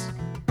words.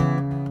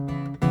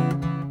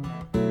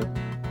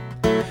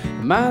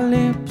 My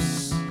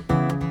lips,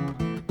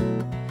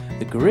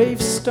 the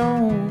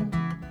gravestone.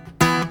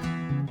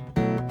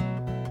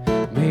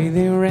 May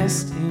they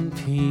rest in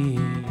peace.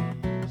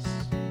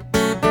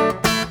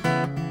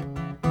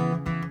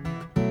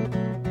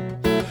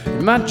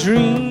 And my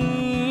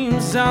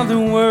dreams are the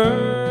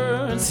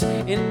words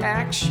in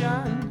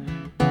action,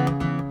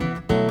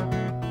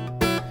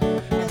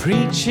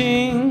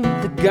 preaching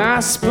the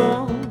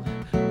gospel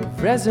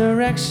of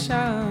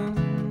resurrection,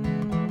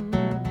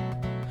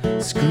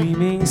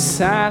 screaming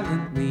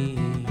silently.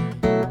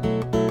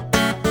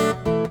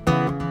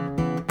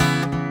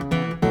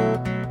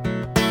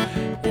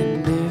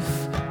 And if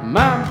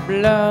my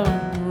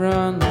blood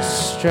runs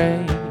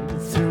straight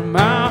through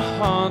my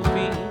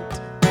heartbeat,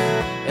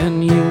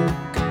 and you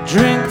could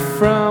drink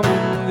from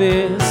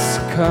this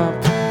cup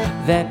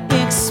that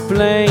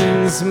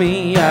explains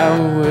me, I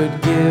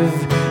would give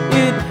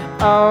it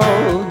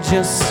all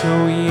just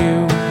so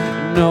you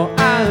know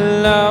I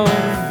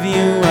love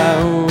you.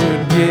 I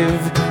would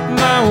give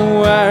my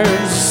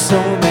words so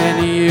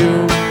that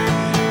you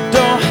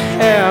don't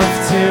have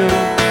to.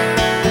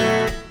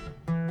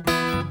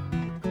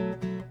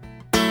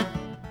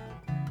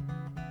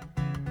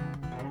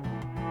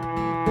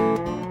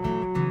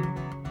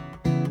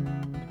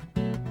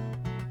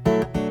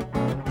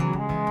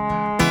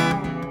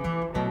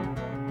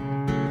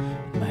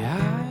 My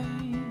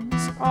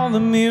eyes are the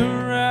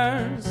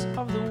mirrors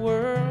of the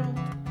world,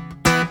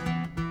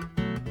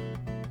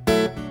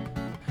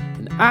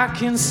 and I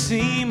can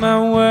see my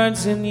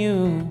words in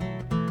you,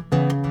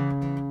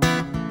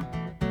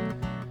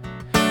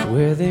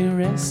 where they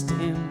rest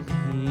in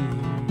peace.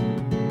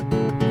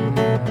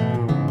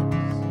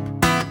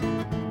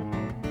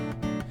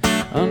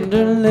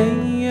 Under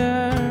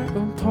layer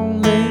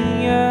upon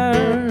layer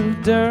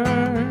of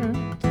dirt,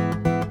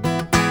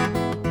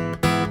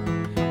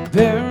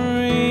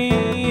 burying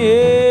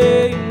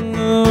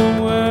the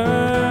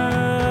words.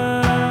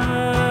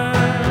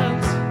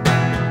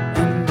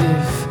 And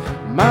if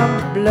my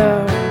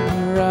blood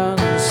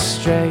runs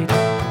straight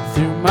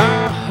through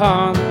my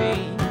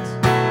heartbeat,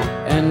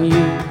 and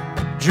you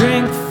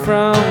drink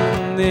from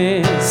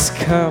this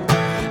cup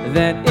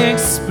that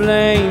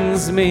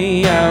explains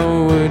me, I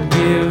would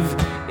give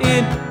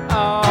it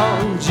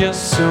all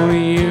just so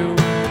you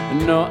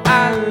know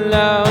I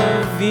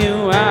love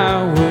you.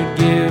 I would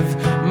give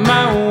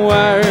my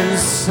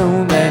words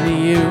so that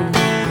you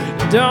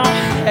don't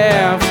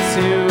have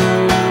to.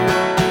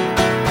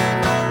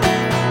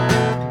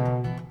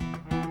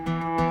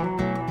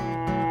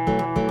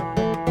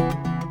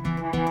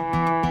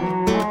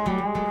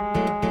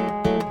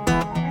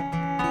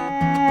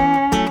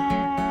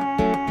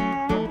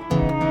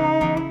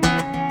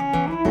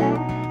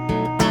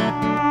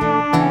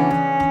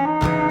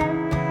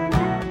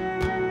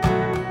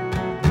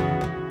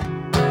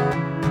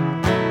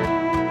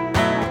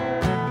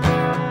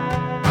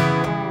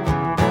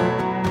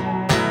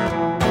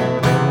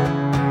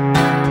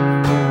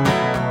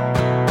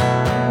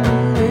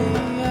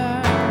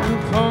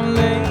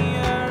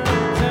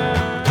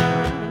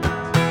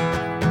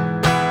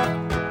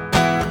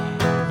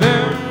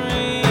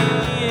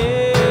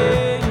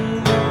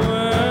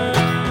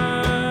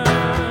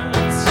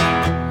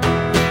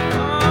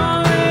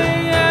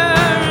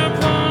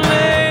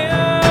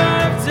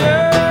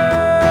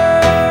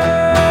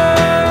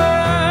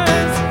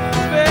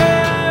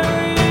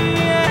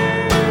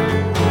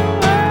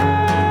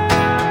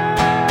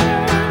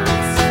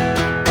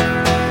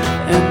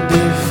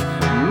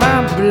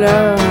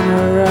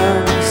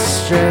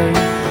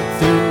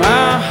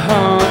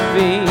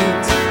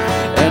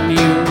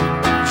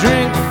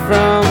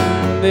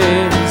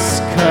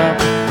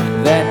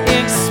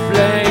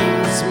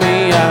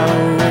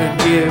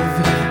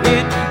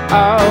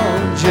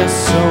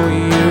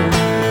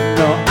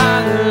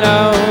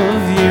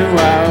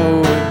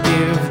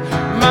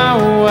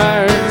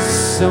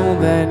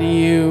 then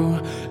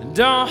you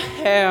don't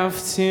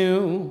have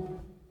to.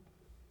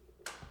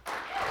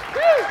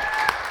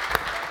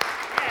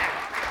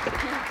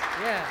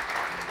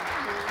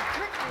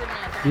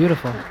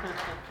 Beautiful.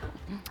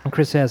 And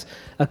Chris has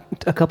a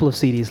couple of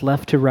CDs,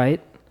 Left to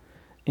Right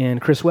and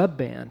Chris Webb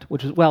Band,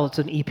 which is, well, it's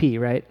an EP,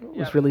 right? It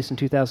was released in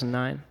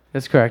 2009.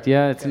 That's correct.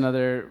 Yeah, it's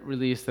another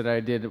release that I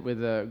did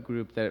with a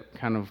group that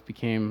kind of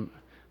became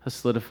a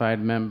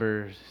solidified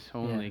members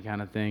only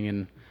kind of thing,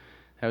 and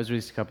that was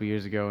released a couple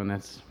years ago, and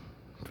that's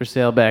for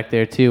sale back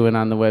there too, and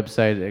on the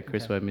website at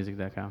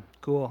chriswebbmusic.com.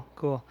 Cool,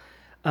 cool.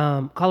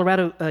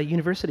 Colorado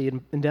University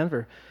in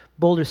Denver,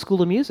 Boulder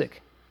School of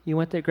Music. You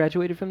went there,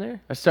 graduated from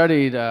there? I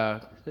studied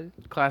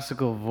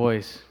classical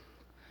voice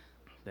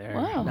there.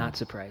 Wow. Not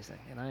surprising.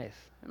 Nice.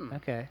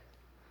 Okay.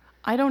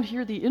 I don't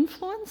hear the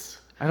influence.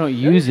 I don't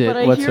use it but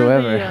I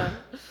whatsoever. Hear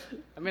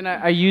I mean,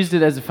 I used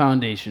it as a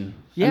foundation.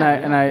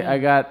 I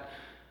got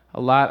a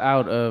lot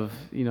out of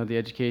the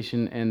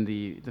education and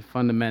the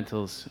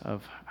fundamentals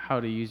of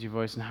how to use your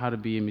voice and how to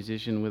be a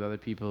musician with other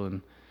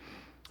people.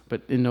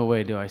 But in no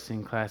way do I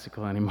sing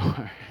classical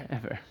anymore,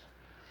 ever.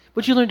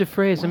 But you learned to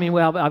phrase. I mean,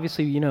 well,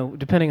 obviously,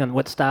 depending on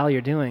what style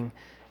you're doing,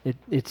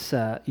 it's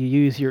you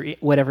use your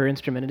whatever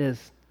instrument it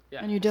is.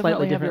 Yeah. and you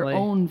definitely have your differently.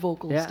 own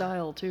vocal Yeah.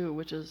 style too,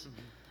 which is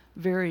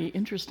very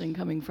interesting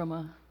coming from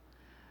a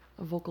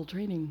vocal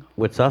training.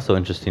 What's also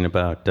interesting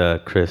about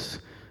Chris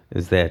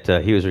is that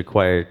he was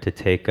required to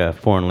take a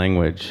foreign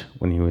language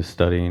when he was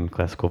studying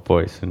classical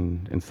voice,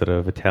 and instead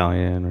of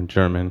Italian or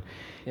German,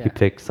 Yeah. he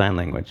picked sign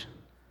language.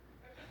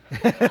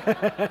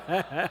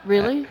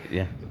 Really?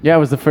 Yeah. Yeah, I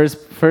was the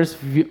first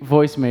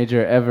voice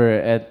major ever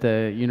at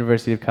the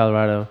University of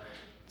Colorado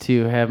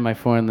to have my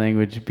foreign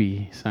language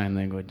be sign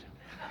language.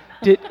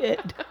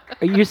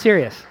 Are you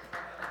serious?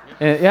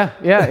 Yeah,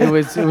 it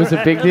was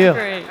a big deal.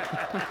 Great.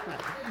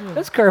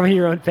 That's carving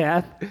your own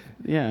path.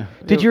 Yeah.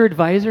 Did your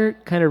advisor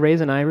kind of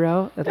raise an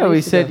eyebrow? Yeah,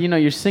 we said,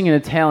 you're singing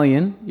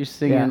Italian, you're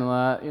singing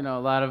Yeah. a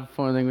lot of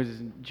foreign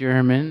languages,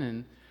 German,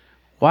 and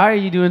why are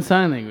you doing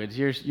sign language?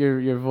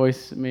 You're a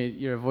voice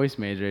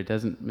major. It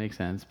doesn't make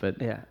sense,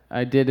 but Yeah.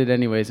 I did it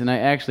anyways, and I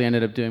actually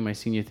ended up doing my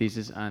senior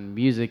thesis on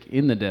music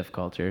in the deaf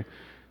culture,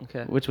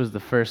 Okay. which was the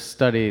first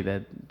study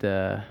that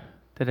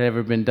had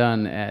ever been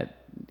done at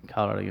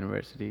Colorado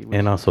University.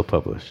 And also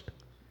published.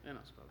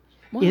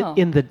 Wow.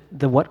 In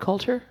the what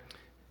culture?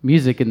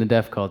 Music in the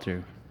deaf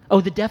culture. Oh,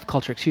 the deaf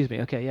culture. Excuse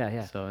me. Okay.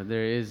 Yeah. So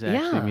there is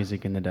actually Yeah,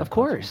 music in the deaf Of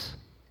culture. course.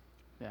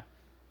 Yeah.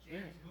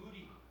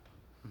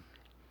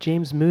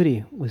 James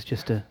Moody was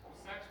just a.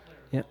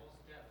 Yeah.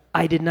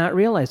 I did not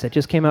realize that.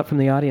 Just came out from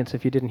the audience.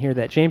 If you didn't hear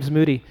that, James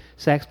Moody,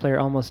 sax player,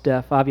 almost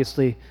deaf.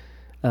 Obviously,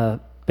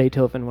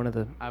 Beethoven, one of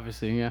the.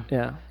 Obviously, yeah.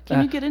 Yeah.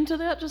 Can you get into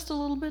that just a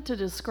little bit to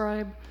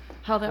describe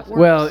how that works?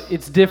 Well,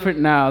 it's different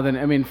now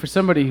than for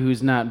somebody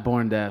who's not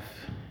born deaf,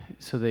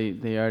 so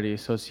they already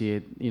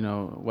associate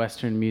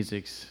Western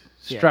music's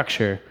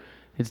structure.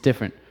 It's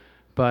different,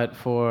 but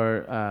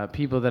for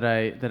people that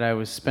I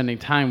was spending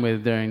time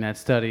with during that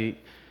study,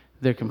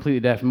 they're completely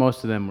deaf.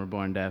 Most of them were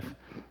born deaf,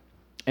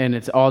 and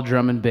it's all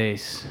drum and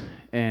bass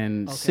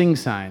and sing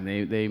sign.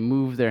 They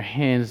move their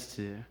hands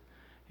to,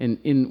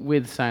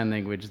 with sign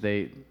language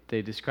they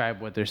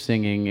describe what they're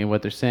singing and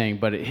what they're saying.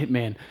 But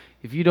man,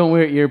 if you don't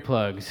wear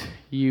earplugs,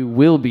 you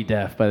will be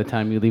deaf by the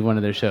time you leave one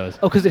of their shows.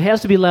 Oh, because it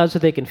has to be loud so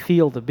they can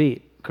feel the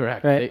beat.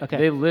 Correct. Right, okay.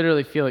 They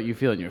literally feel it. You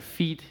feel it in your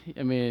feet.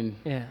 I mean,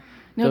 Yeah.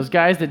 those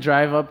guys that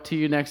drive up to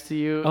you next to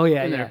you Oh,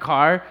 yeah, in yeah. their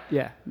car,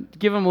 Yeah.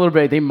 give them a little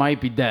break. They might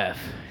be deaf.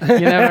 You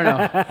never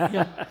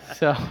know.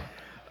 So,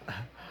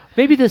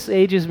 Maybe this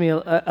ages me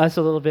us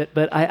a little bit,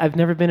 but I've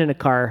never been in a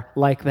car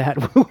like that.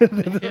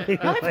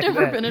 I've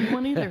never been in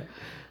one either.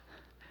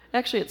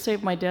 Actually, it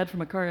saved my dad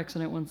from a car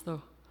accident once,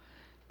 though.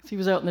 'Cause he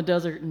was out in the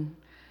desert and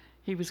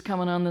he was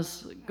going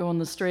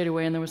the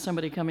straightaway, and there was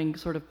somebody coming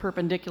sort of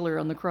perpendicular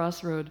on the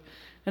crossroad.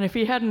 And if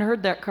he hadn't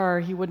heard that car,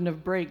 he wouldn't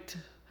have braked.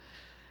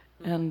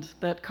 And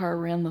that car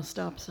ran the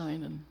stop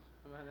sign. And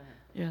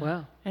yeah.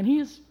 Wow. And he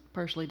is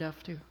partially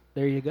deaf too,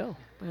 There you go.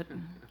 but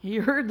he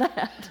heard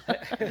that.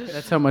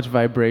 that's how much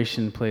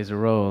vibration plays a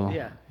role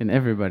Yeah. in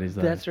everybody's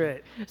life. That's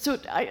right. So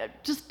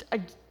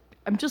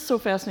I'm just so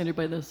fascinated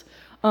by this.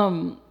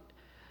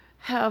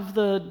 Have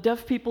the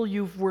deaf people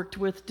you've worked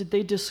with, did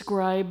they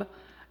describe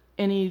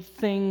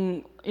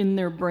anything in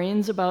their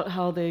brains about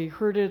how they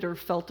heard it or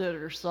felt it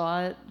or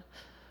saw it?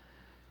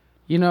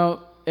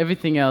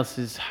 Everything else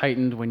is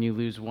heightened when you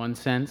lose one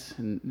sense,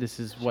 and this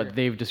is what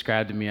they've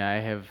described to me. I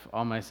have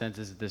all my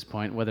senses at this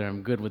point, whether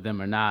I'm good with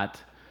them or not.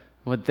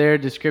 What their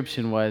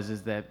description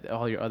is that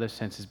all your other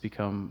senses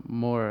become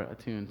more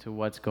attuned to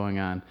what's going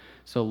on.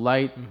 So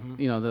light,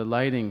 the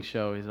lighting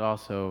show is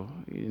also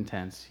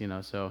intense,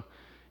 so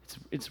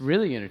it's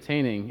really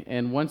entertaining.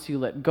 And once you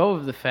let go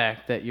of the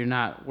fact that you're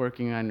not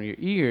working on your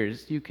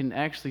ears, you can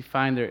actually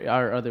find there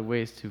are other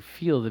ways to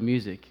feel the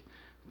music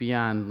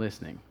beyond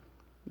listening.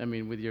 I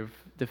mean, with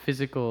the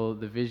physical,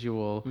 the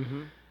visual,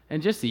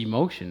 and just the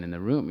emotion in the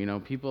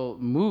room. People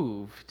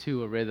move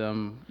to a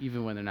rhythm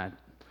even when they're not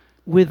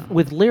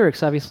With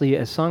lyrics, obviously,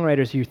 as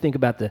songwriters, you think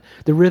about the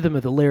rhythm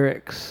of the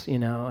lyrics,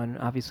 and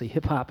obviously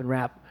hip hop and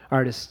rap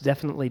artists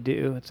definitely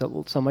do. It's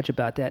so much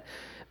about that.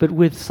 But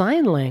with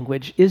sign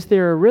language, is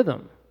there a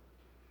rhythm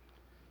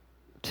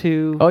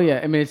to? Oh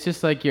yeah, I mean it's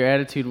just like your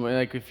attitude,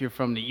 like if you're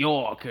from New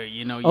York or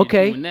you're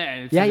doing that.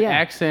 It's just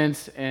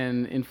accents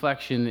and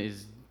inflection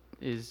is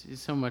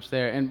so much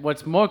there. And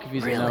what's more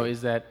confusing though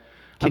is that.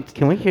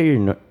 Can we hear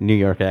your New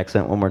York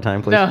accent one more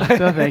time, please? No,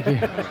 thank you.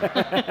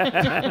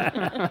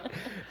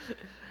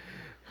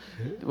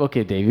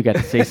 Okay, Dave, you got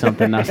to say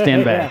something now.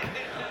 Stand back.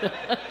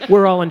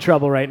 We're all in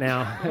trouble right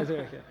now.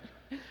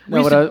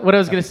 No, what I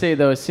was going to say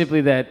though is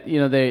simply that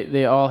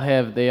they all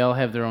have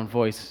their own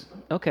voice.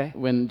 Okay.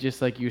 When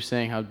just like you're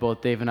saying how both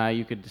Dave and I,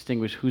 you could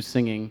distinguish who's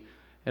singing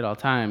at all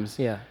times.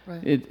 Yeah.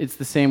 Right. It's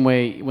the same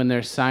way when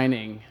they're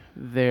signing.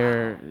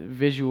 Their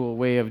visual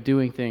way of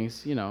doing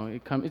things,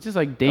 it's just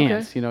like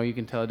dance. Okay. You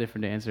can tell a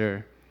different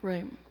dancer.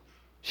 Right.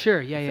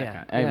 Sure.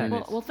 Yeah. I mean,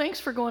 Well, thanks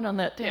for going on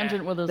that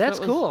tangent with us. That's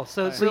That was cool.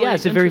 So really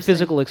it's a very interesting.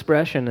 physical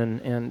expression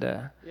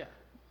and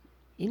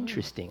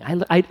interesting.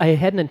 I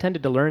hadn't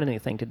intended to learn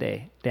anything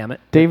today. Damn it.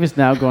 Dave is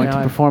now going Now to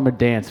I'm- perform a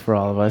dance for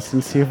all of us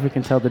and see if we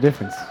can tell the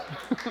difference.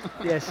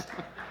 Yes.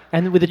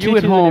 And with the You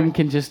at tutu home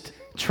can just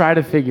try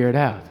to figure it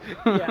out.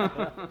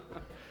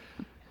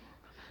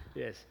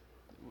 Yes.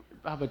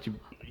 How about you?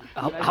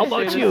 How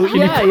about you?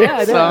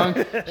 Yeah. Song.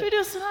 Should we do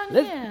a song?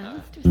 Yeah,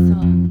 let's do a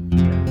song.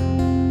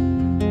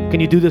 Can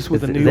you do this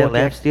with a New Is that York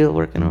lap accent? steel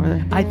working over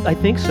there? I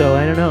think so.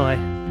 I don't know.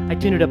 I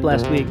tuned it up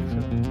last week.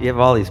 You have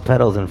all these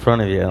pedals in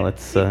front of you.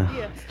 Let's turn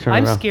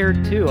I'm around.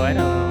 scared too. I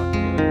don't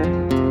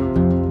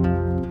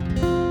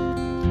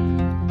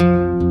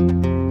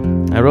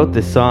know. I wrote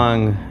this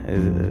song.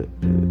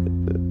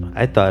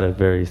 I thought a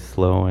very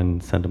slow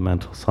and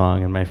sentimental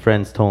song, and my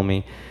friends told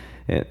me,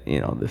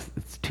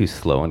 it's too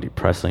slow and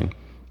depressing.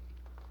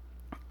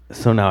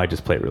 So now I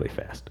just play it really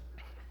fast.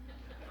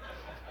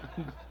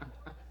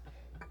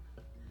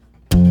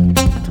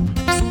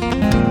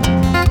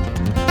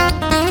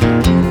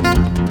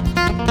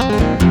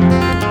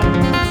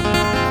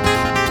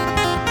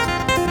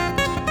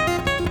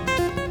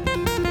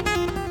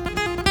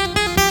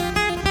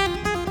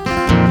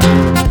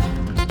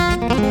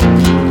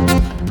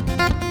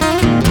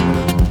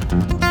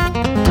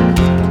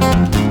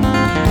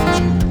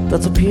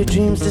 Thoughts appear,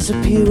 dreams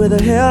disappear. Where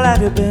the hell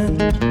have you been?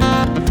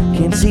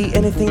 Can't see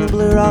anything,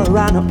 blur all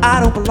around. No, I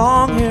don't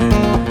belong here.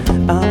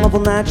 I'm up all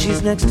night,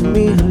 she's next to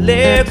me, her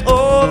legs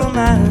over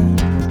mine.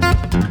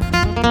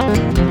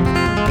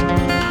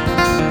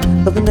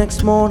 But the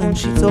next morning,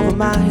 sheets over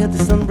my head,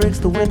 the sun breaks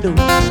the window,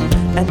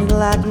 and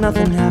like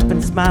nothing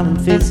happened, smiling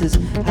faces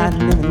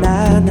hiding in the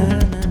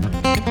night.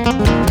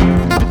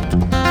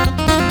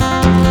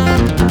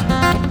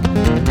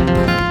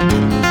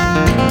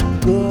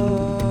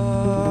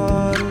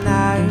 Good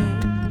night,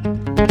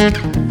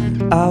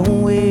 I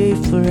won't wait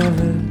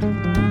forever.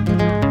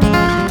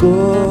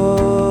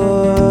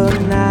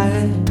 Good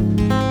night,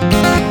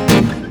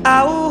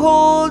 I will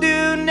hold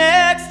you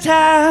next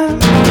time.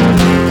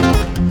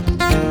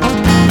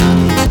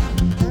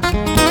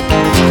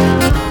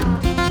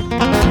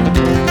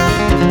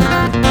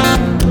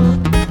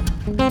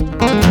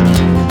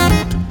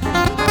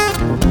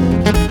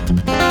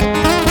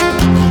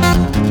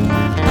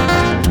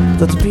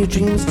 Thoughts appear,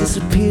 dreams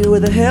disappear. Where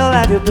the hell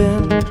have you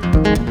been?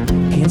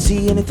 Can't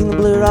see anything, the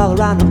blur all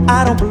around. No,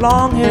 I don't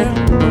belong here.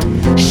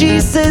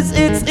 She says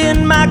it's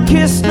in my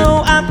kiss.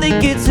 No, I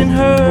think it's in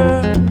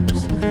hers.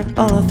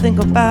 All I think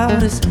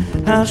about is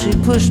how she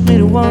pushed me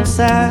to one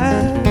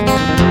side.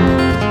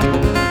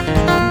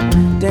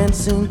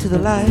 Dancing to the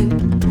light,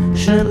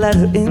 shouldn't let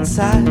her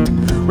inside.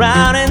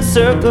 Round in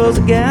circles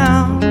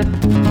again.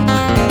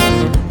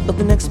 But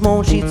the next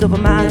morning, sheets over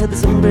my head, the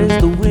sun breaks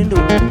the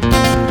window,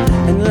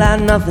 and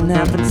like nothing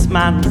happened,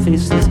 smiling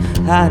faces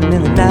hiding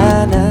in the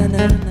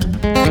night.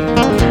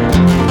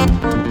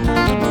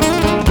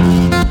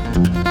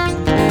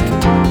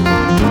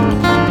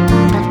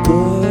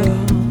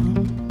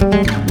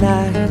 Good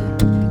night,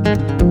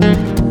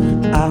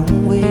 I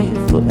won't wait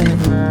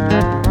forever.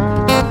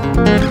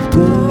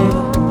 Good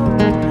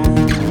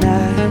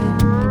night,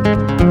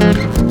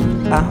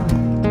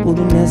 I will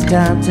be next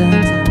time.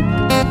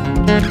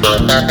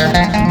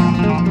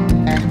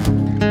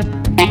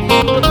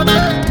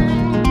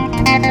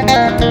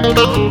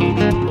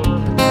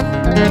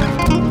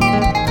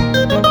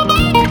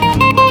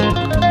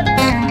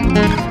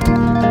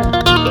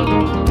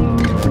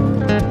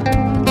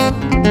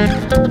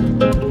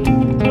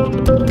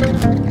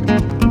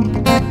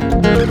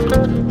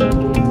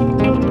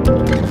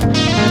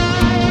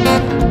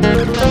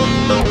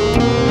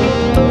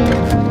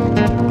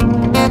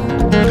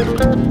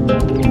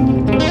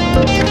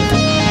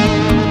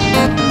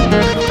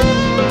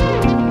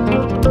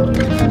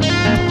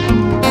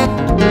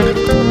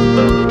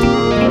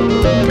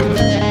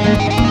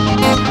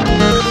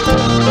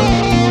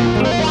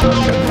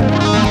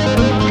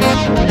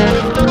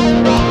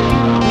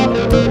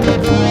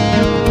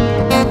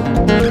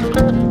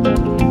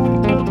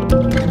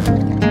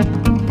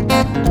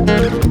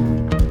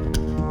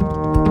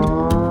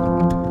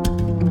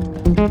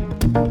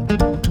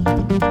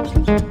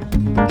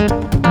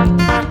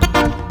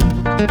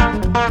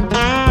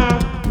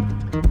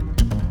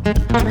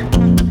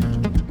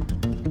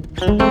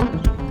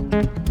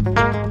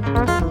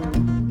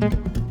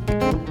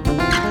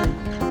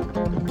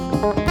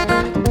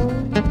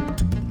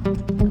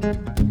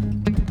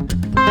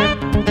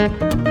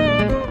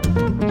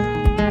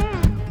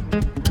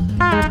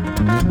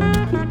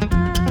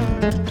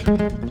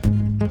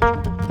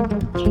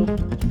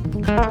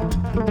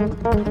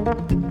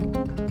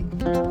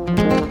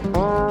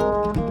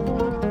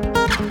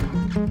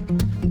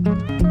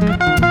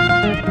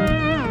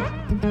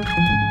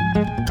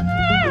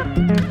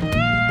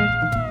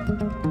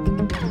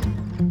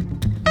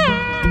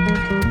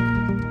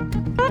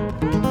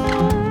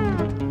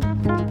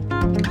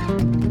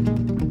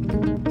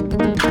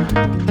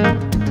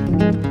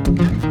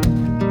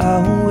 I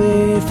won't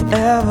wait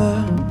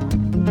forever.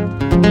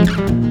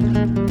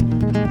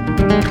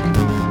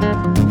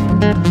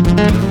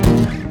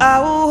 I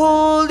will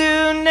hold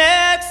you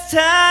next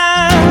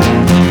time.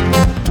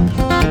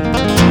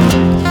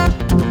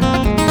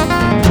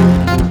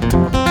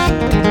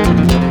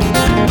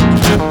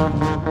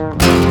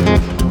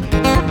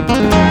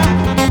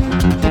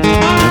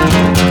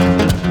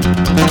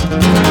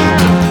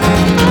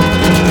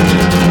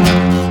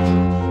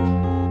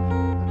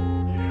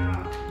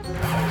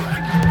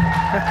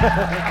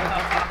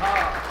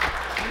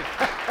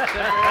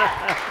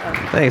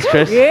 Thanks,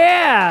 Chris.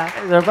 Yeah,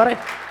 everybody.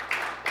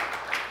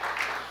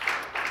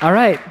 All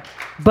right,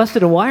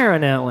 busted a wire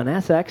on that one.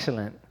 That's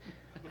excellent.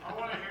 I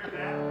want to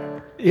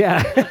hear that.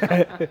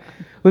 Yeah.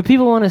 When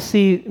people want to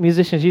see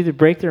musicians either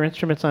break their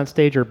instruments on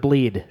stage or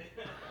bleed.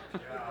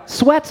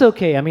 Sweat's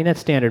okay. I mean,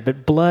 that's standard.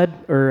 But blood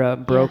or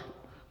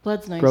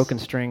Blood's nice. broken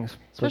strings.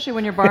 Especially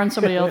when you're borrowing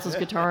somebody else's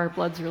guitar,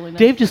 blood's really nice.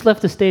 Dave just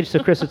left the stage, so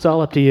Chris, it's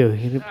all up to you.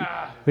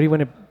 What do you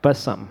want to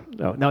bust something?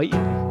 Oh, no. You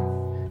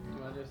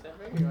want to do a step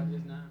break or you want to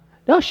just now?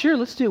 No, sure.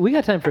 Let's do it. We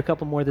got time for a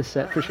couple more this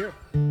set for sure.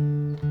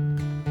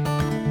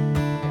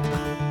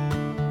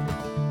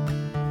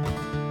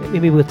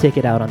 Maybe we'll take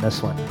it out on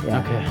this one. Yeah.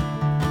 Okay,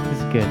 this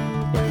is good.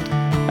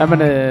 I'm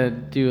gonna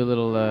do a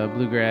little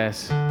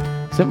bluegrass.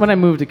 So when I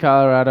moved to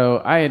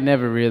Colorado, I had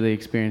never really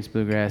experienced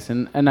bluegrass,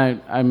 and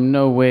I'm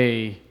no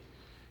way,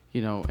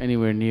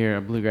 anywhere near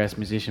a bluegrass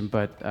musician.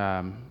 But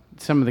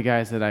some of the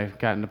guys that I've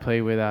gotten to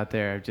play with out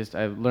there,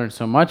 I've learned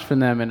so much from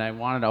them, and I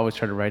wanted to always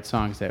try to write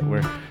songs that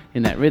were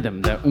in that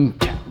rhythm, that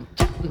cha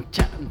cha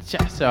cha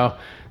cha. So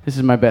this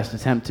is my best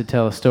attempt to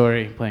tell a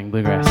story playing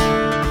bluegrass.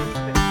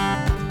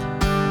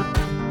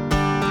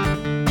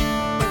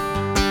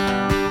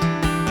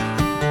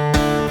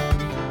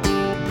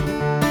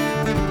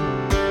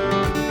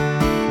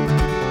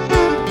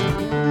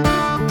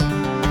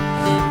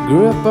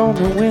 Grew up on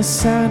the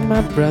west side,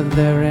 my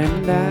brother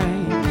and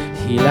I.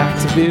 He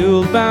liked to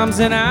build bombs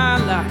and I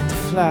liked to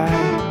fly.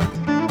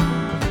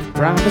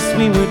 Promised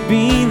we would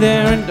be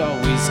there and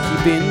always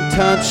keep in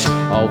touch.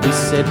 Always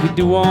said we'd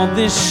do all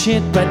this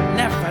shit but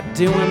never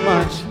doing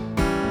much.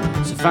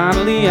 So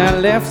finally I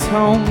left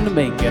home to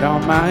make it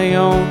on my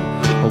own.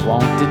 I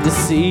wanted to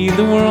see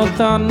the world,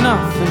 thought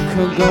nothing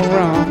could go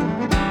wrong.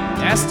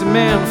 Asked a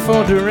man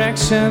for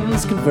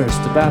directions,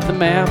 conversed about the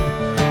map.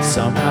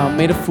 Somehow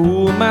made a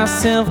fool of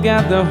myself,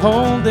 got the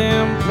whole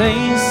damn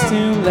place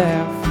to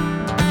laugh.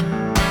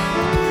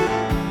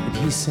 And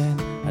he said,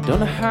 I don't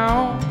know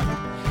how,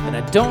 and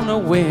I don't know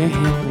when,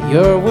 but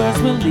your words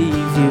will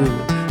leave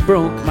you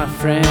broke, my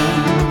friend.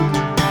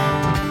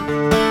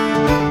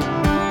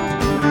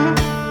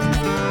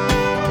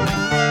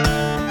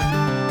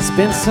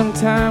 Spent some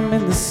time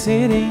in the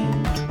city,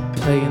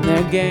 playing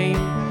their game.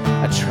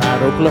 I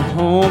tried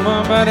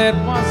Oklahoma, but it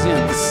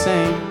wasn't the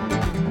same.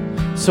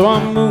 So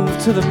I moved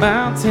to the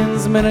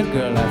mountains, met a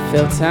girl I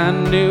felt I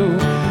knew,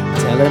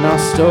 telling our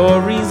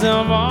stories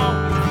of all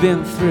we've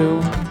been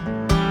through.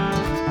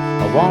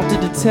 I wanted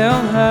to tell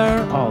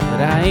her all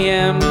that I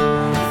am.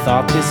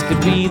 Thought this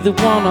could be the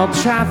one, I'll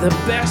try the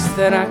best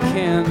that I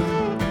can.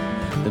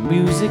 The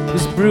music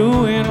was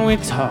brewing, we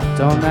talked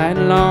all night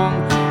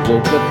long.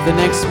 Woke up the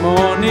next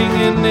morning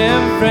and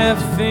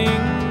everything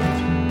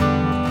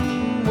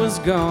was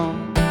gone.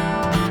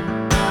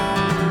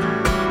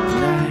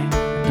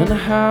 I don't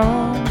know how,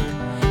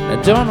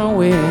 I don't know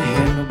where,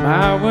 but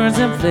my words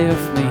have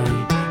left me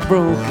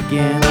broke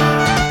again.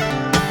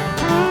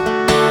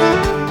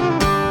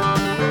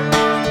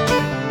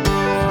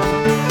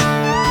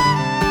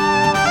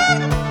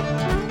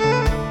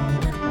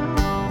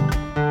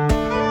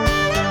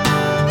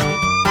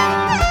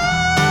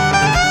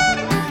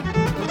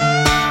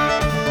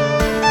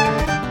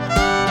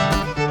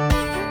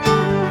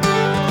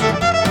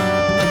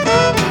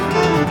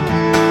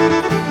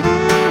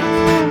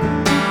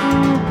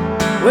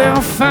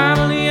 Well,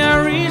 finally I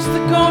reached the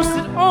coast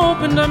that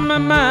opened up my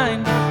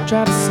mind.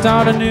 Tried to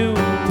start anew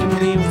and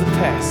leave the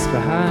past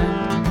behind.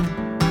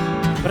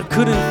 But I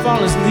couldn't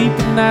fall asleep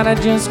at night, I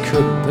just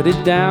couldn't put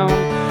it down.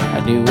 I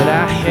knew what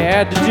I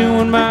had to do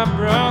when my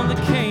brother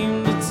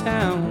came to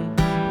town.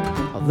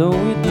 Although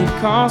it did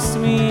cost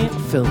me, I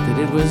felt that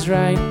it was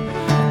right.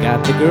 I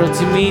got the girl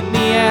to meet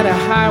me at a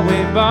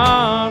highway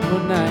bar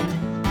one night.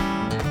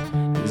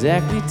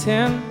 exactly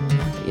 10,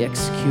 I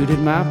executed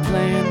my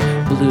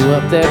plan, blew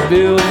up that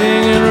building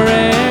and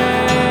ran.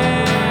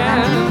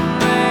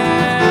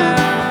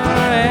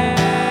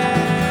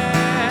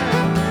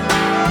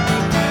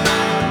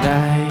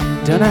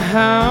 I don't know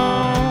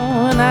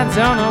how and I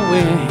don't know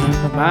when,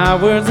 but my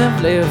words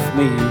have left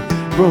me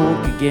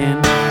broke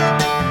again.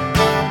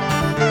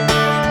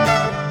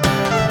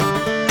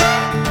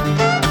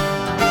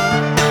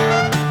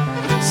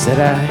 Said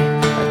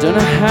I don't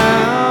know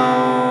how,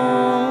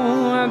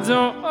 I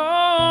don't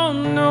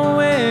know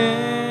when,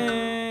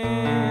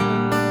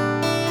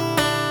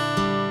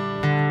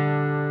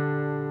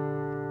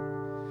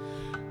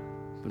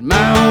 but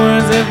my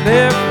words have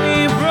left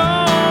me broke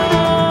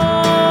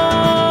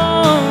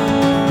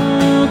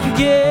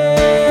again.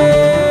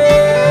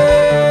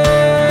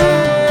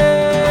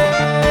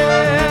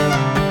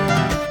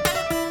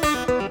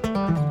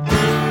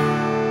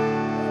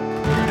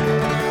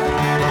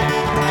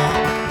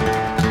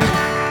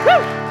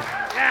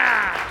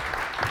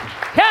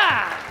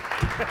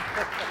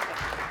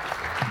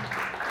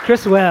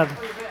 Chris Webb.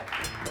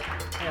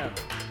 Yeah.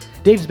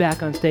 Dave's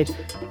back on stage.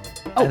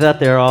 I thought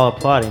they were all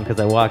applauding because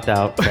I walked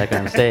out back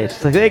on stage.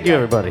 It's like, thank you,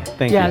 everybody.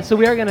 Thank you. Yeah, so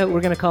we're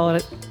gonna call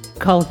it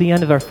the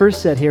end of our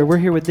first set here. We're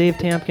here with Dave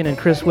Tampkin and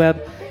Chris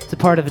Webb. It's a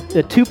part of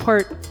a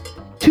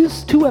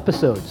two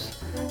episodes.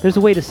 There's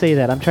a way to say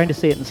that. I'm trying to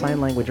say it in sign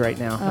language right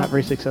now. Not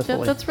very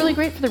successfully. That's really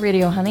great for the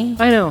radio, honey.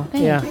 I know.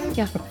 Thanks.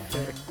 Yeah.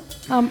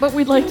 But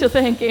we'd like to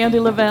thank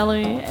Andy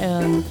LaValle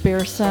and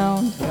Bear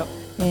Sound. Yep.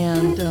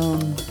 And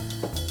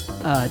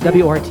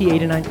WRT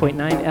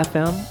 89.9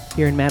 FM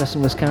here in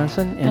Madison,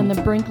 Wisconsin. and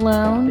the Brink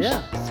Lounge,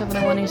 Yeah.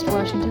 701 East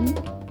Washington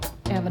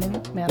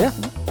Avenue,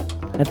 Madison.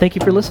 And thank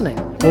you for listening.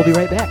 We'll be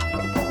right back.